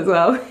makeup as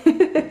well.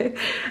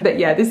 But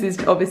yeah, this is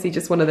obviously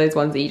just one of those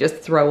ones that you just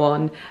throw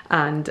on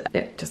and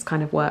it just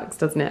kind of works,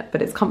 doesn't it?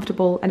 But it's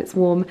comfortable and it's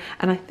warm,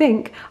 and I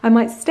think I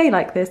might stay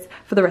like this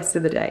for the rest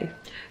of the day.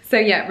 So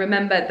yeah,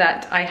 remember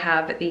that I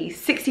have the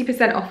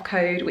 60% off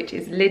code, which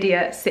is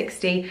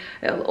Lydia60.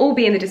 It'll all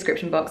be in the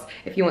description box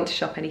if you want to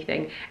shop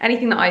anything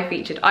that I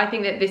featured. I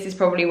think that this is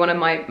probably one of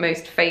my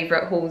most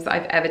favorite hauls that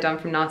I've ever done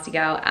from Nasty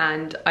Gal,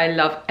 and I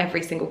love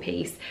every single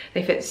piece.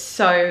 They fit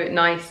so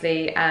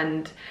nicely,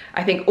 and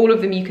I think all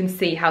of them you can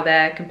see how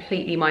they're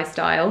completely my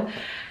style.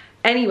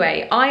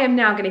 Anyway, I am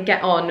now going to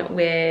get on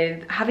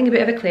with having a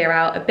bit of a clear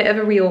out, a bit of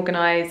a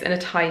reorganize and a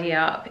tidy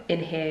up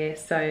in here.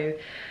 So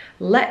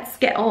let's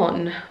get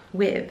on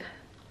with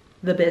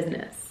the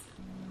business.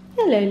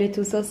 Hello,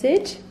 little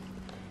sausage.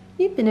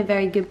 You've been a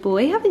very good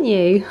boy, haven't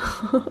you?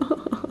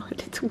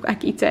 Little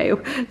waggy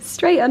tail,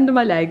 straight under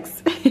my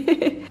legs. You've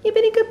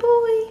been a good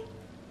boy.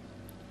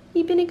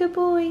 You've been a good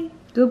boy.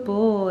 Good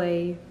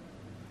boy.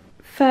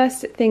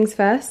 First things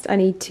first, I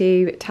need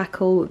to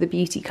tackle the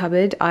beauty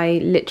cupboard.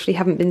 I literally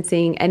haven't been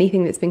seeing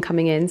anything that's been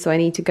coming in, so I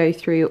need to go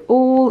through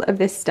all of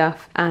this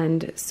stuff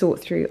and sort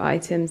through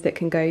items that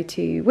can go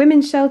to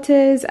women's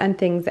shelters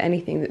and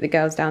anything that the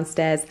girls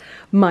downstairs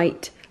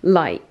might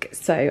like.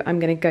 So I'm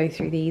going to go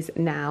through these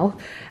now.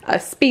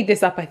 Speed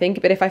this up, I think,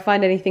 but if I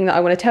find anything that I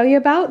want to tell you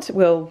about,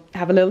 we'll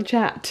have a little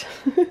chat.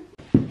 Okay.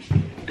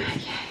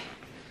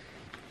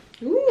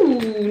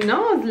 Ooh,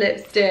 NARS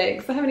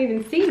lipsticks. I haven't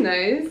even seen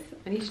those.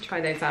 I need to try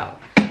those out.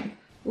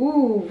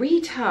 Ooh,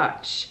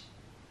 retouch.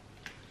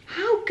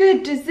 How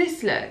good does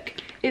this look?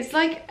 It's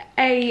like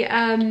a,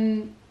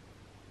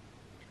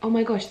 oh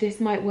my gosh, this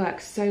might work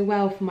so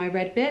well for my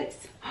red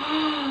bits.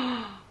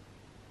 I'm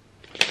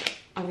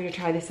gonna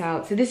try this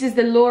out. So this is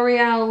the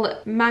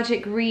L'Oreal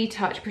Magic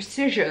Retouch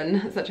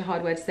Precision. That's such a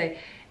hard word to say.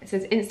 It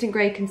says Instant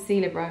Grey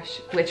Concealer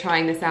Brush. We're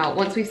trying this out.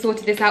 Once we've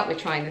sorted this out, we're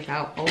trying this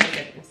out. Oh my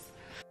goodness.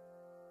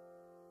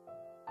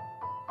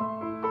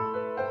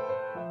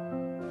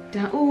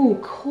 Ooh,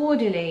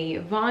 Cordially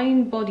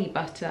Vine Body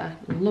Butter.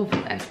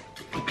 Lovely.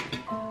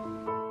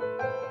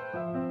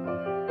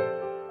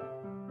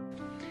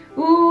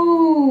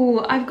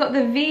 Ooh, I've got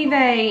the Vive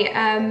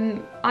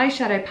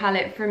eyeshadow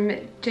palette from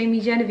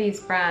Jamie Genevieve's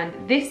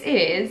brand. This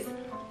is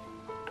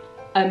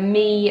a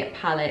Me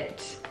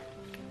palette.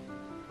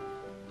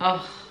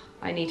 Oh,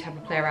 I need to have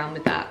a play around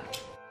with that.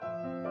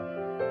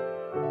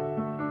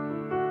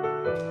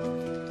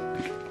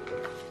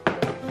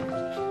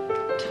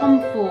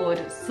 Tom Ford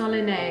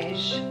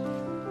Solange.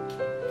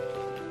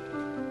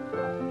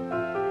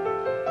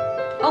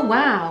 Oh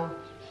wow.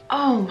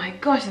 Oh my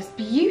gosh, that's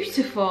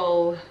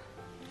beautiful.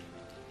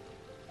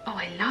 Oh,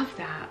 I love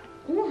that.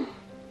 Ooh.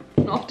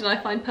 Not often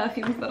I find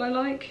perfumes that I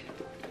like.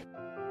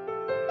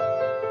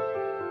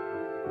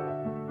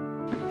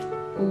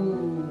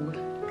 Ooh.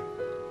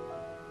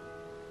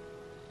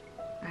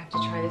 I have to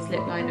try this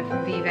lip liner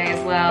from Vive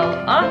as well.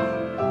 Ah!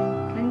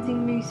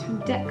 Cleansing mousse from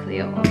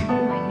Declear. Oh,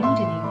 I need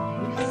a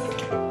new mousse.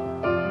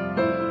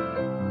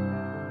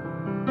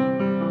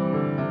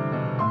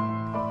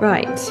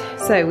 Right,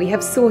 so we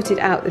have sorted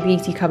out the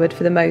beauty cupboard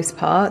for the most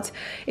part.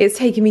 It's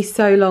taken me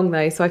so long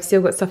though, so I've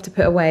still got stuff to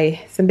put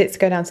away. Some bits to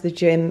go down to the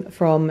gym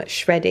from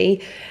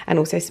Shreddy, and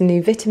also some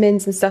new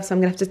vitamins and stuff, so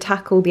I'm gonna have to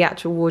tackle the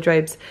actual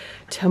wardrobes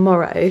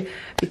tomorrow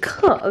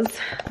because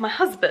my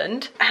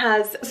husband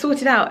has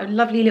sorted out a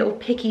lovely little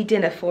picky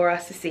dinner for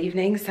us this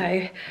evening.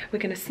 So we're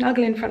gonna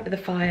snuggle in front of the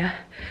fire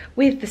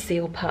with the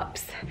seal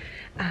pups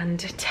and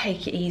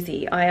take it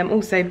easy. I am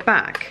also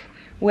back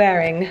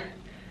wearing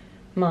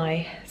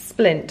my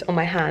splint on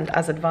my hand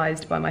as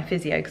advised by my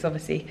physio, because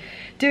obviously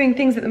doing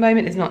things at the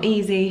moment is not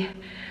easy,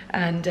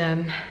 and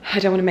I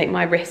don't want to make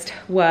my wrist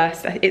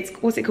worse. It's,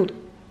 what's it called,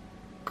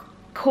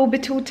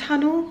 corbital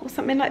tunnel or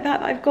something like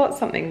that. I've got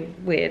something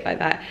weird like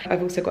that.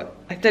 I've also got,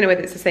 I don't know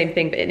whether it's the same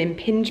thing, but an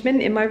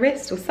impingement in my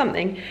wrist or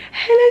something.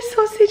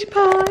 Hello, sausage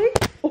pie.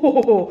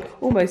 Oh,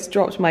 almost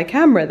dropped my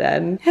camera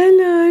then.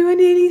 Hello, I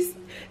nearly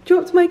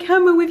dropped my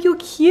camera with your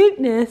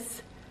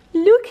cuteness.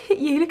 Look at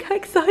you, look how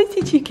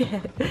excited you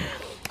get.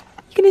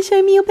 You're gonna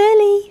show me your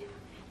belly.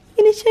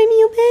 You're gonna show me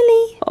your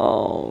belly.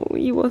 Oh,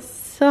 you are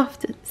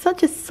soft,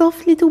 such a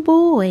soft little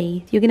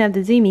boy. You're gonna have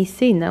the zoomies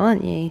soon though,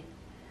 aren't you?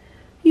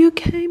 You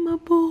okay, my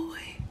boy?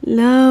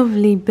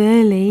 Lovely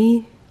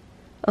belly.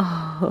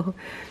 Oh,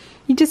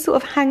 you just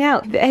sort of hang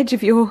out at the edge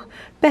of your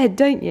bed,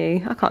 don't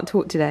you? I can't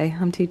talk today,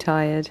 I'm too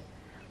tired.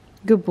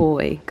 Good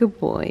boy, good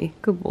boy,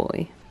 good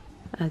boy.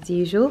 As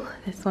usual,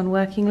 this one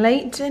working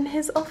late in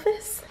his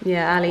office.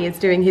 Yeah, Ali is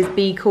doing his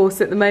B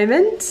course at the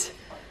moment.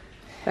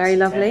 Very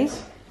lovely,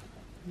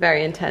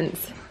 very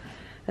intense.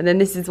 And then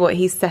this is what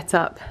he's set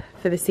up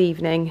for this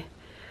evening.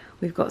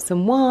 We've got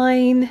some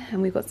wine,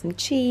 and we've got some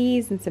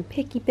cheese, and some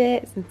picky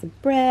bits, and some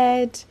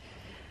bread.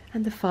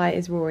 And the fire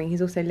is roaring.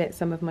 He's also lit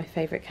some of my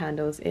favourite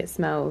candles. It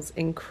smells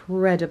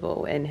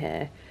incredible in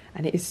here,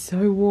 and it is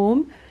so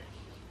warm.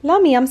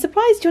 Lummy, I'm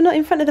surprised you're not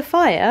in front of the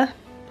fire.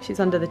 She's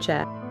under the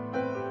chair.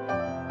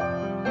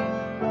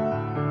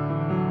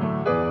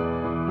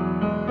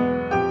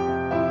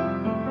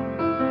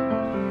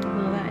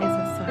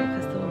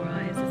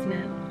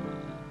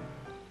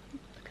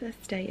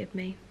 State of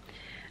me.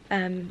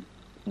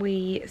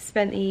 We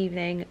spent the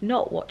evening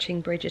not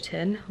watching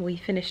Bridgerton. We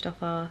finished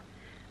off our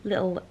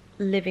little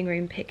living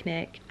room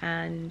picnic,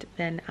 and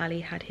then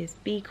Ali had his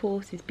bee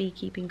course, his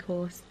beekeeping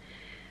course.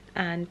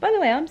 And by the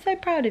way, I'm so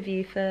proud of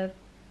you for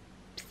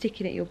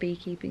sticking at your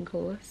beekeeping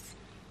course.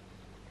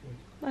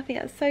 I think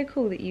that's so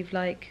cool that you've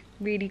like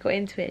really got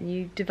into it and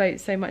you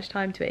devote so much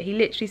time to it. He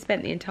literally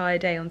spent the entire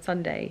day on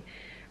Sunday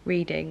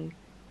reading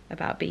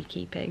about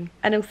beekeeping.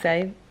 And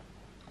also,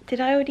 did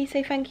I already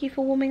say thank you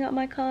for warming up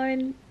my car?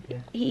 And yeah.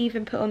 He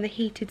even put on the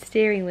heated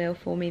steering wheel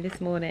for me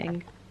this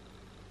morning.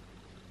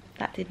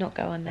 That did not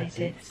go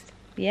unnoticed.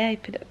 Yeah, he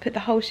put the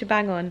whole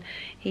shebang on.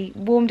 He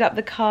warmed up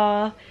the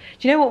car.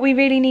 Do you know what we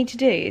really need to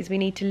do is we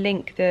need to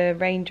link the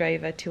Range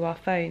Rover to our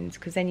phones,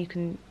 because then you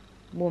can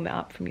warm it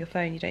up from your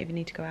phone. You don't even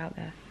need to go out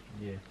there.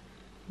 Yeah.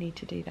 Need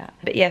to do that.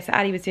 But yeah, so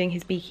Ali was doing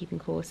his beekeeping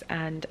course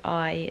and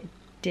I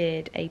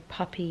did a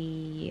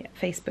puppy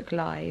Facebook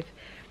Live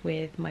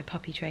with my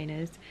puppy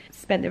trainers.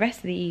 Spent the rest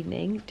of the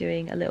evening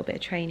doing a little bit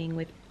of training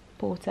with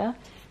Porter.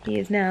 He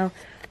is now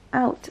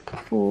out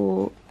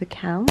for the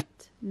count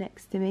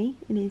next to me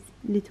in his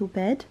little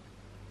bed.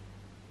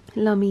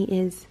 Lummy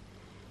is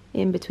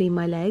in between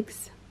my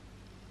legs,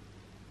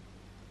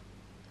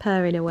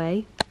 purring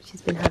away.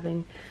 She's been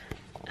having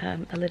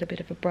a little bit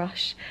of a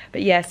brush.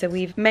 But yeah, so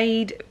we've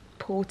made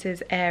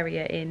Porter's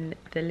area in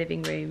the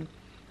living room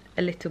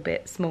a little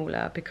bit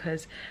smaller,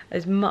 because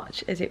as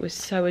much as it was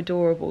so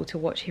adorable to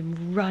watch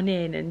him run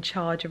in and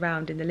charge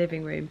around in the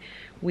living room,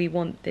 we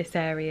want this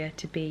area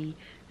to be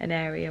an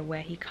area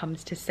where he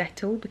comes to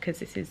settle, because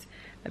this is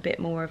a bit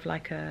more of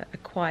like a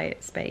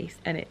quiet space,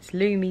 and it's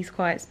Lumie's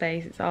quiet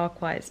space, it's our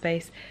quiet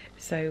space.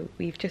 So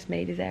we've just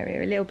made his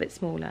area a little bit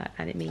smaller,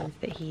 and it means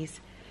that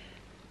he's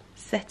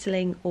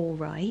settling all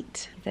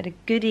right. He's had a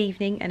good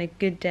evening and a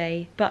good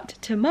day, but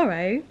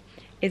tomorrow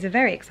is a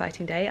very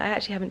exciting day. I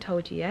actually haven't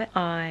told you yet.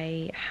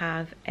 I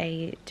have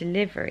a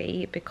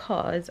delivery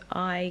because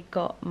I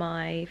got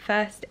my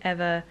first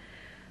ever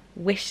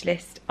wish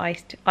list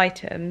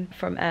item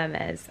from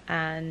Hermes,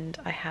 and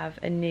I have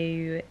a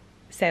new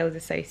sales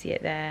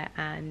associate there,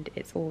 and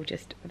it's all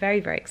just very,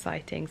 very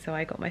exciting. So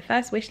I got my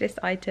first wish list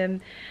item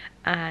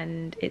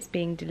and it's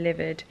being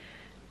delivered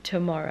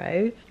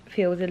tomorrow.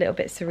 Feels a little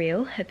bit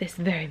surreal at this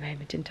very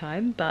moment in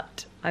time,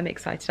 but I'm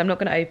excited. I'm not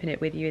going to open it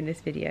with you in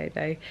this video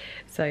though,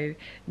 so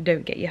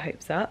don't get your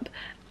hopes up.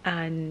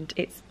 And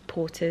it's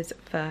Porter's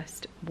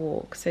first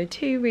walk, so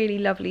two really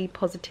lovely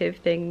positive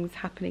things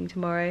happening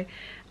tomorrow.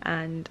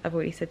 And I've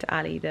already said to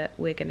Ali that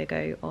we're going to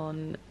go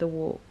on the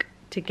walk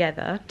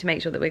together to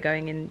make sure that we're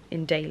going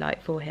in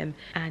daylight for him,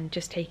 and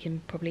just take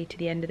him probably to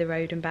the end of the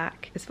road and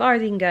back as far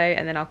as he can go,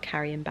 and then I'll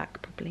carry him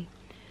back probably.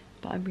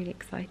 But I'm really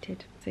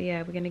excited. So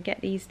yeah, we're going to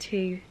get these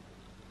two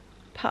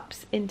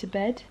pups into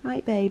bed.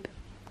 Right, babe,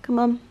 come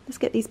on, let's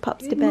get these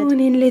pups to bed. Good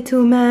morning,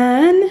 little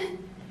man.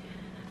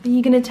 Are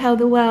you going to tell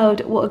the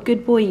world what a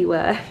good boy you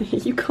were?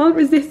 You can't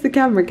resist the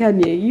camera, can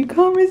you? You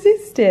can't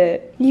resist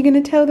it. You're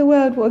going to tell the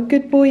world what a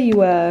good boy you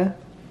were.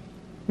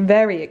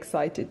 Very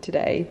excited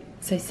today.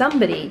 So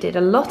somebody did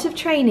a lot of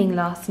training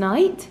last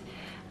night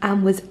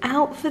and was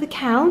out for the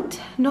count,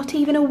 not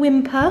even a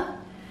whimper.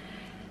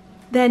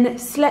 Then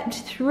slept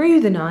through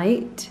the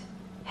night,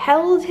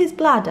 held his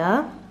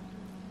bladder,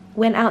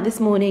 went out this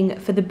morning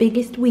for the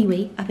biggest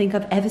wee-wee I think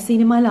I've ever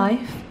seen in my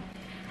life,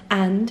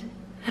 and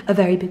a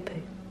very big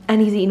poo. And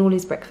he's eaten all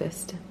his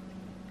breakfast.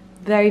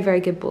 Very,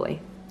 very good boy.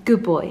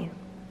 Good boy.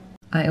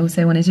 I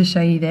also wanted to show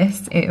you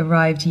this. It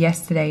arrived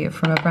yesterday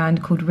from a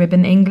brand called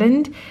Ribbon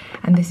England,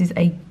 and this is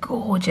a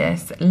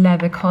gorgeous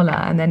leather collar.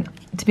 And then,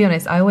 to be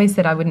honest, I always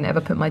said I wouldn't ever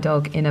put my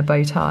dog in a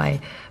bow tie,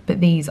 but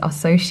these are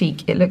so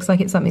chic. It looks like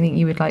it's something that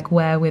you would like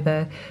wear with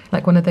a,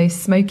 like one of those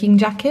smoking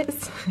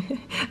jackets.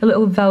 A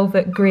little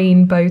velvet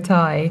green bow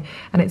tie,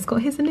 and it's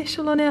got his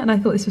initial on it, and I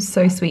thought this was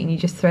so sweet, and you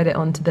just thread it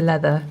onto the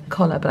leather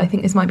collar. But I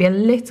think this might be a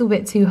little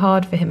bit too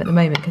hard for him at the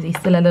moment because he's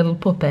still a little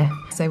puppy.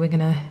 So we're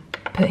gonna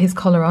put his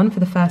collar on for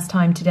the first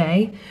time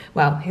today.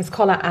 Well, his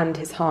collar and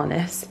his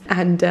harness.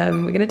 And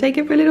we're gonna take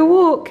him for a little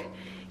walk.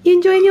 You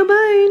enjoying your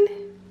bone?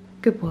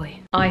 Good boy.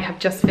 I have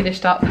just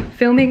finished up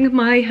filming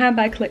my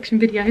handbag collection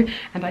video,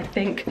 and I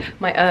think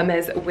my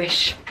Hermes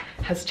wish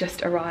has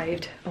just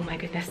arrived. Oh my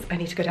goodness, I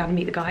need to go down and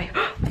meet the guy.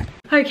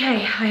 Okay,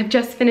 I have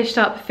just finished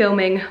up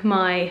filming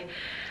my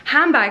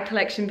handbag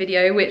collection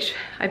video, which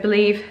I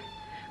believe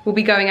will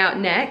be going out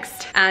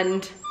next.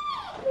 And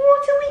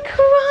what are we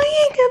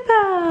crying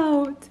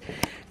about?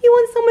 You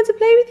want someone to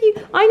play with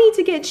you? I need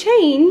to get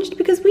changed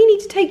because we need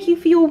to take you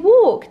for your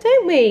walk,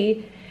 don't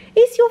we?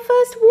 It's your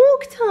first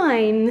walk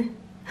time.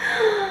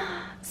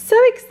 So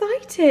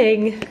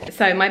exciting.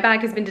 So my bag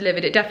has been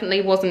delivered. It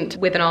definitely wasn't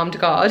with an armed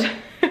guard,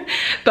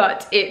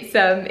 but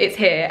it's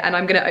here, and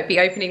I'm gonna be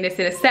opening this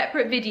in a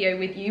separate video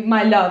with you,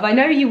 my love. I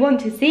know you want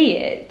to see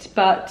it,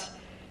 but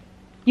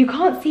you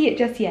can't see it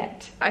just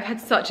yet. I've had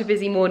such a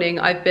busy morning.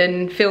 I've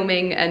been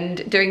filming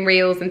and doing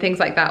reels and things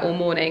like that all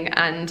morning,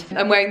 and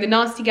I'm wearing the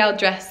Nasty Gal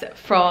dress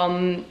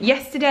from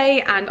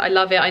yesterday, and I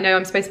love it. I know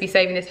I'm supposed to be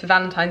saving this for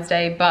Valentine's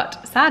Day,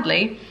 but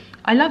sadly,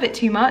 I love it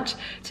too much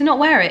to not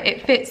wear it.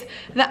 It fits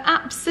the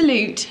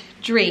absolute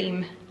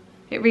dream.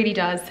 It really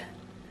does.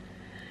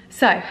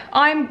 So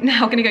I'm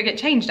now gonna go get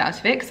changed out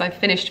of it because I've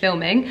finished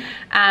filming,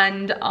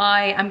 and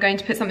I am going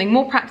to put something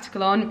more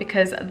practical on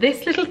because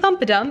this little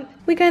thumper dump,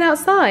 we're going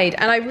outside,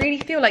 and I really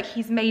feel like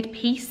he's made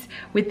peace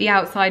with the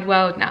outside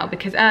world now,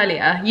 because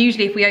earlier,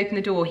 usually if we open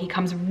the door, he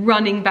comes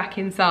running back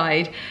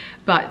inside,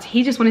 but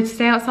he just wanted to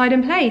stay outside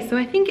and play. So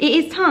I think it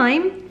is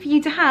time for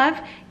you to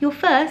have your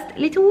first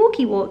little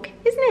walkie walk,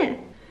 isn't it?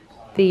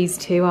 These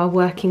two are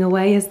working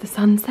away as the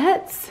sun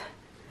sets.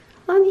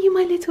 Aren't you,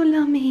 my little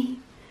lummy?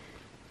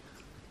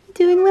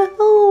 Doing well?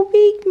 Oh,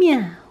 big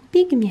meow.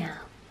 Big meow.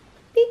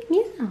 Big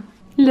meow.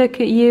 Look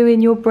at you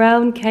in your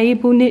brown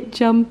cable knit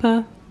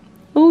jumper.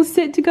 All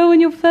set to go on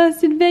your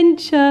first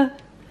adventure.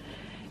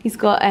 He's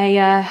got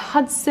a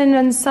Hudson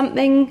and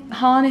something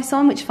harness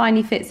on, which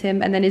finally fits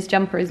him, and then his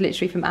jumper is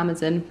literally from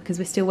Amazon because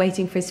we're still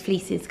waiting for his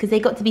fleeces because they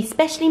got to be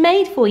specially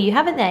made for you,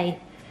 haven't they?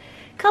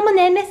 Come on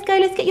then, let's go,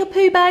 let's get your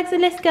poo bags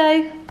and let's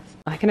go.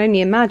 I can only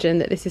imagine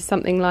that this is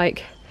something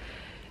like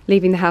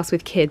leaving the house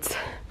with kids.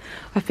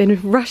 I've been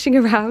rushing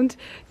around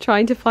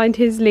trying to find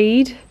his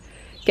lead,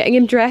 getting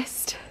him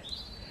dressed,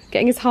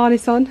 getting his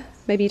harness on.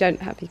 Maybe you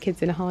don't have your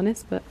kids in a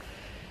harness, but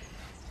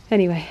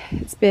anyway,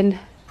 it's been...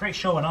 Pretty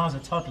sure when I was a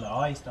toddler,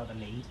 I used to have a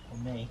lead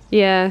on me.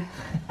 Yeah.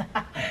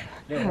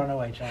 Little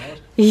runaway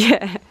child.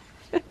 Yeah.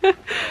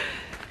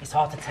 It's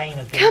hard to tame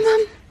a beast. Come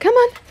on, come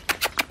on.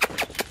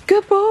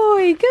 Good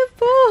boy, good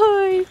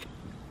boy.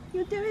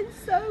 You're doing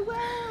so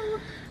well.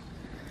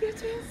 You're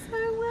doing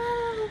so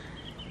well.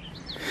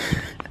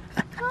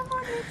 Come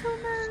on, little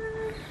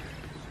man.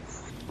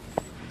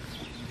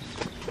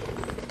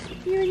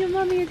 You and your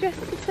mummy are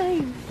dressed the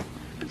same.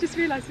 I've just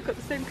realised we've got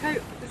the same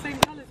coat, the same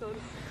colours on.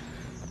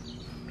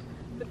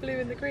 The blue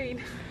and the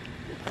green.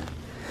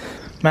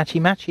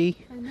 Matchy matchy.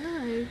 I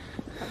know.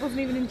 That wasn't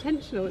even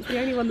intentional. It's the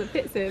only one that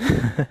fits him.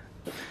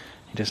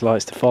 He just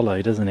likes to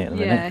follow, doesn't he, at the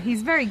minute? Yeah,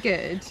 he's very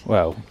good.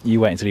 Well, you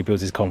wait until he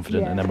builds his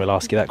confidence and then we'll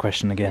ask you that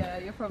question again. Yeah,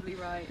 you're probably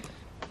right.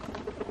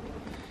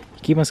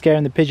 Keep on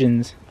scaring the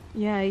pigeons.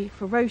 Yeah, you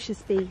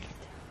ferocious beast.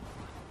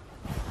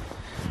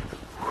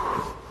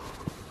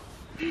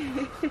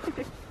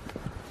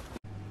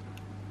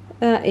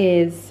 That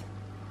is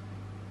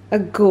a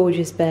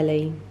gorgeous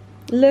belly.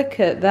 Look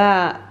at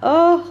that.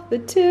 Oh, the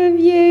two of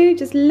you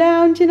just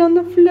lounging on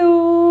the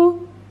floor.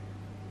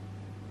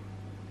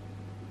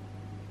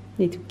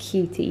 Little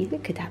cutie,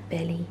 look at that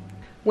belly.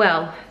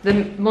 Well,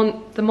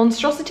 the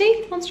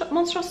monstrosity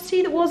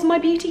that was my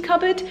beauty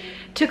cupboard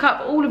took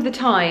up all of the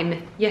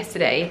time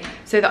yesterday,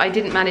 so that I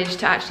didn't manage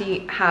to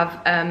actually have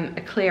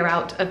a clear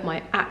out of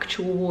my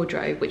actual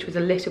wardrobe, which was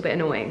a little bit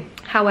annoying.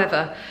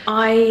 However,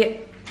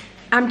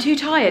 I'm too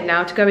tired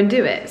now to go and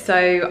do it,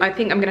 so I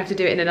think I'm gonna have to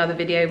do it in another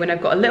video when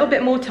I've got a little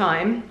bit more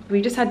time.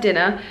 We just had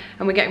dinner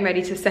and we're getting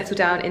ready to settle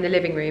down in the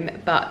living room,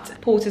 but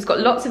Porter's got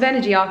lots of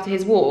energy after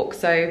his walk,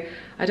 so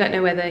I don't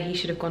know whether he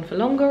should have gone for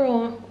longer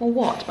or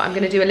what, but I'm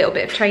gonna do a little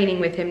bit of training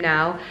with him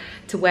now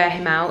to wear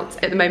him out.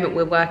 At the moment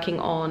we're working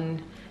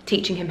on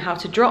teaching him how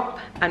to drop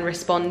and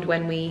respond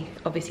when we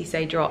obviously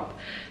say drop.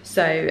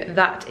 So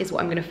that is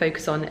what I'm gonna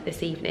focus on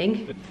this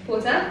evening.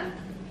 Porter,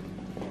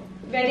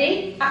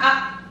 ready?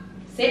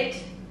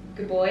 Sit.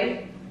 Good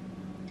boy.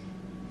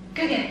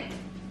 Go get it.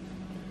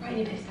 Right in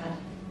your piss pad.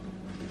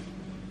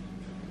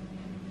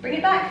 Bring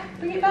it back.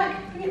 Bring it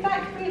back. Bring it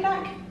back. Bring it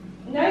back.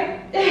 No.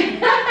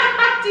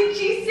 Did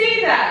you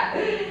see that?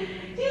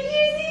 Did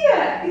you see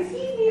that?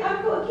 Excuse me,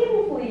 I've got a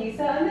kibble for you,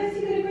 so unless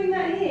you're going to bring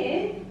that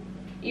here.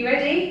 You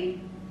ready?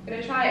 I'm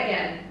going to try it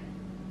again.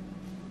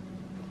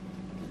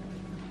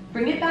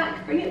 Bring it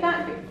back. Bring it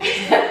back.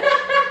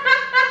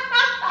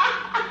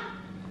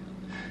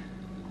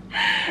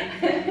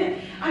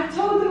 I've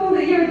told them all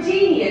that you're a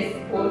genius,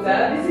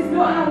 Porter. This is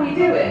not how we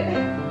do it.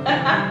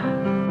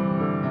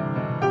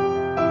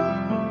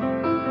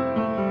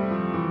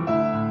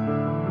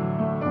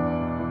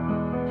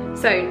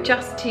 So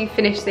just to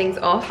finish things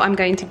off, I'm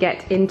going to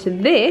get into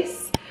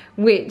this,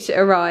 which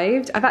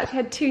arrived. I've actually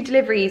had 2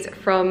 deliveries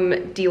from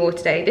Dior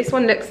today. This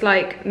one looks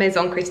like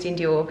Maison Christian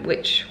Dior,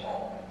 which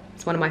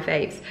is one of my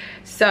faves.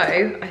 So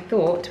I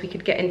thought we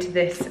could get into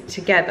this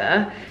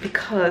together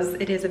because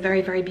it is a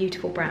very, very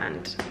beautiful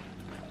brand.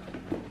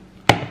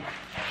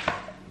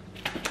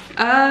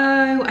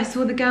 Oh, I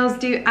saw the girls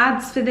do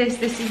ads for this.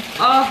 This is,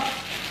 oh,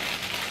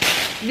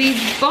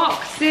 these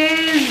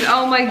boxes.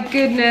 Oh my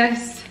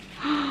goodness.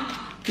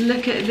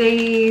 Look at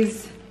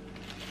these.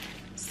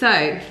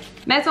 So,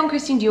 Maison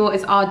Christian Dior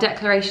is our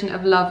declaration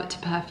of love to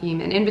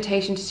perfume, an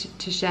invitation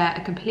to share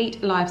a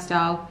complete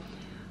lifestyle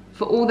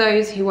for all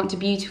those who want to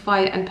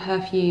beautify and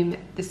perfume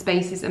the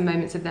spaces and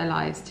moments of their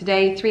lives.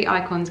 Today, 3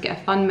 icons get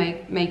a fun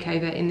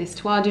makeover in this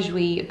Toile de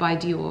Jouy by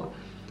Dior.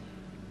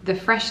 The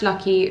Fresh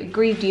Lucky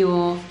Gris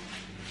Dior,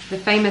 the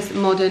famous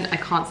modern, I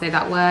can't say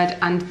that word,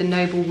 and the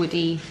noble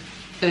woody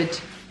Oud,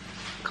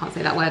 can't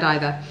say that word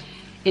either,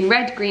 in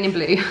red, green and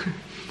blue.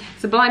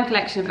 Sublime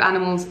collection of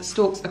animals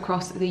stalks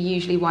across the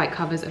usually white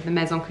covers of the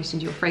Maison Christian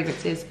Dior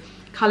fragrances.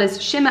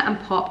 Colours shimmer and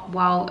pop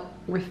while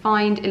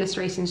refined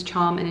illustrations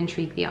charm and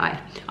intrigue the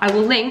eye. I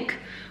will link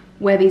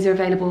where these are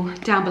available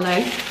down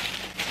below,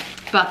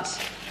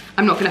 but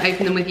I'm not going to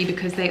open them with you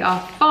because they are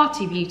far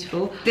too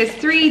beautiful. There's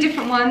 3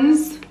 different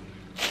ones,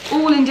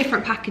 all in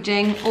different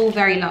packaging, all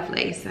very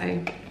lovely.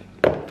 So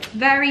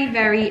very,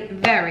 very,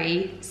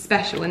 very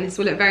special, and this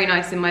will look very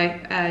nice in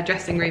my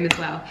dressing room as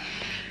well.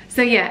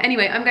 So yeah,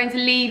 anyway, I'm going to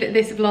leave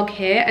this vlog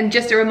here, and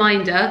just a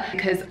reminder,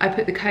 because I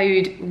put the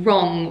code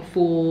wrong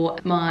for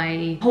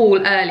my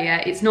haul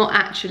earlier, it's not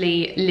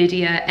actually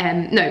Lydia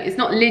no, it's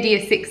not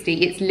Lydia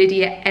 60, it's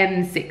Lydia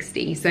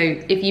M60. So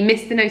if you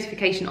missed the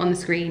notification on the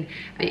screen,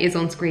 it is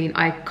on screen.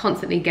 I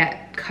constantly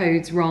get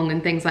codes wrong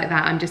and things like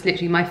that. I'm just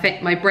literally,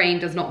 my brain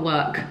does not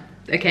work.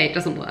 Okay, it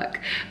doesn't work.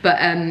 But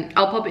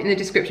I'll pop it in the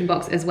description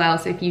box as well,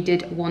 so if you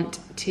did want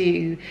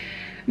to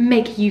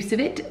make use of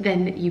it,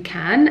 then you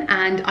can,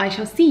 and I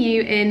shall see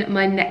you in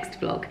my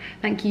next vlog.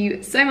 Thank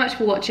you so much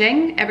for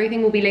watching.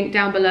 Everything will be linked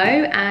down below,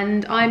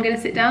 and I'm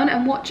gonna sit down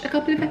and watch a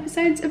couple of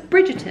episodes of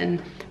Bridgerton,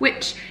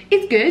 which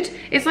is good.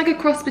 It's like a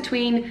cross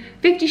between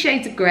 50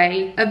 Shades of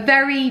Grey, a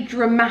very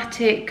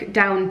dramatic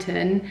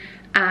Downton,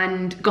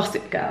 and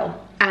Gossip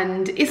Girl.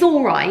 And it's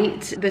all right.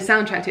 The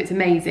soundtrack to it's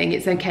amazing.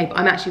 It's okay, but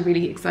I'm actually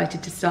really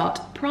excited to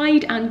start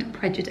Pride and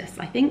Prejudice,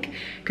 I think,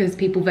 because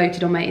people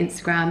voted on my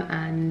Instagram,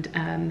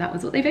 and that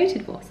was what they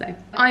voted for. So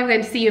I'm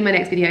going to see you in my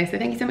next video. So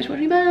thank you so much for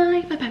watching.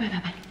 Bye. Bye, bye, bye,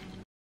 bye, bye.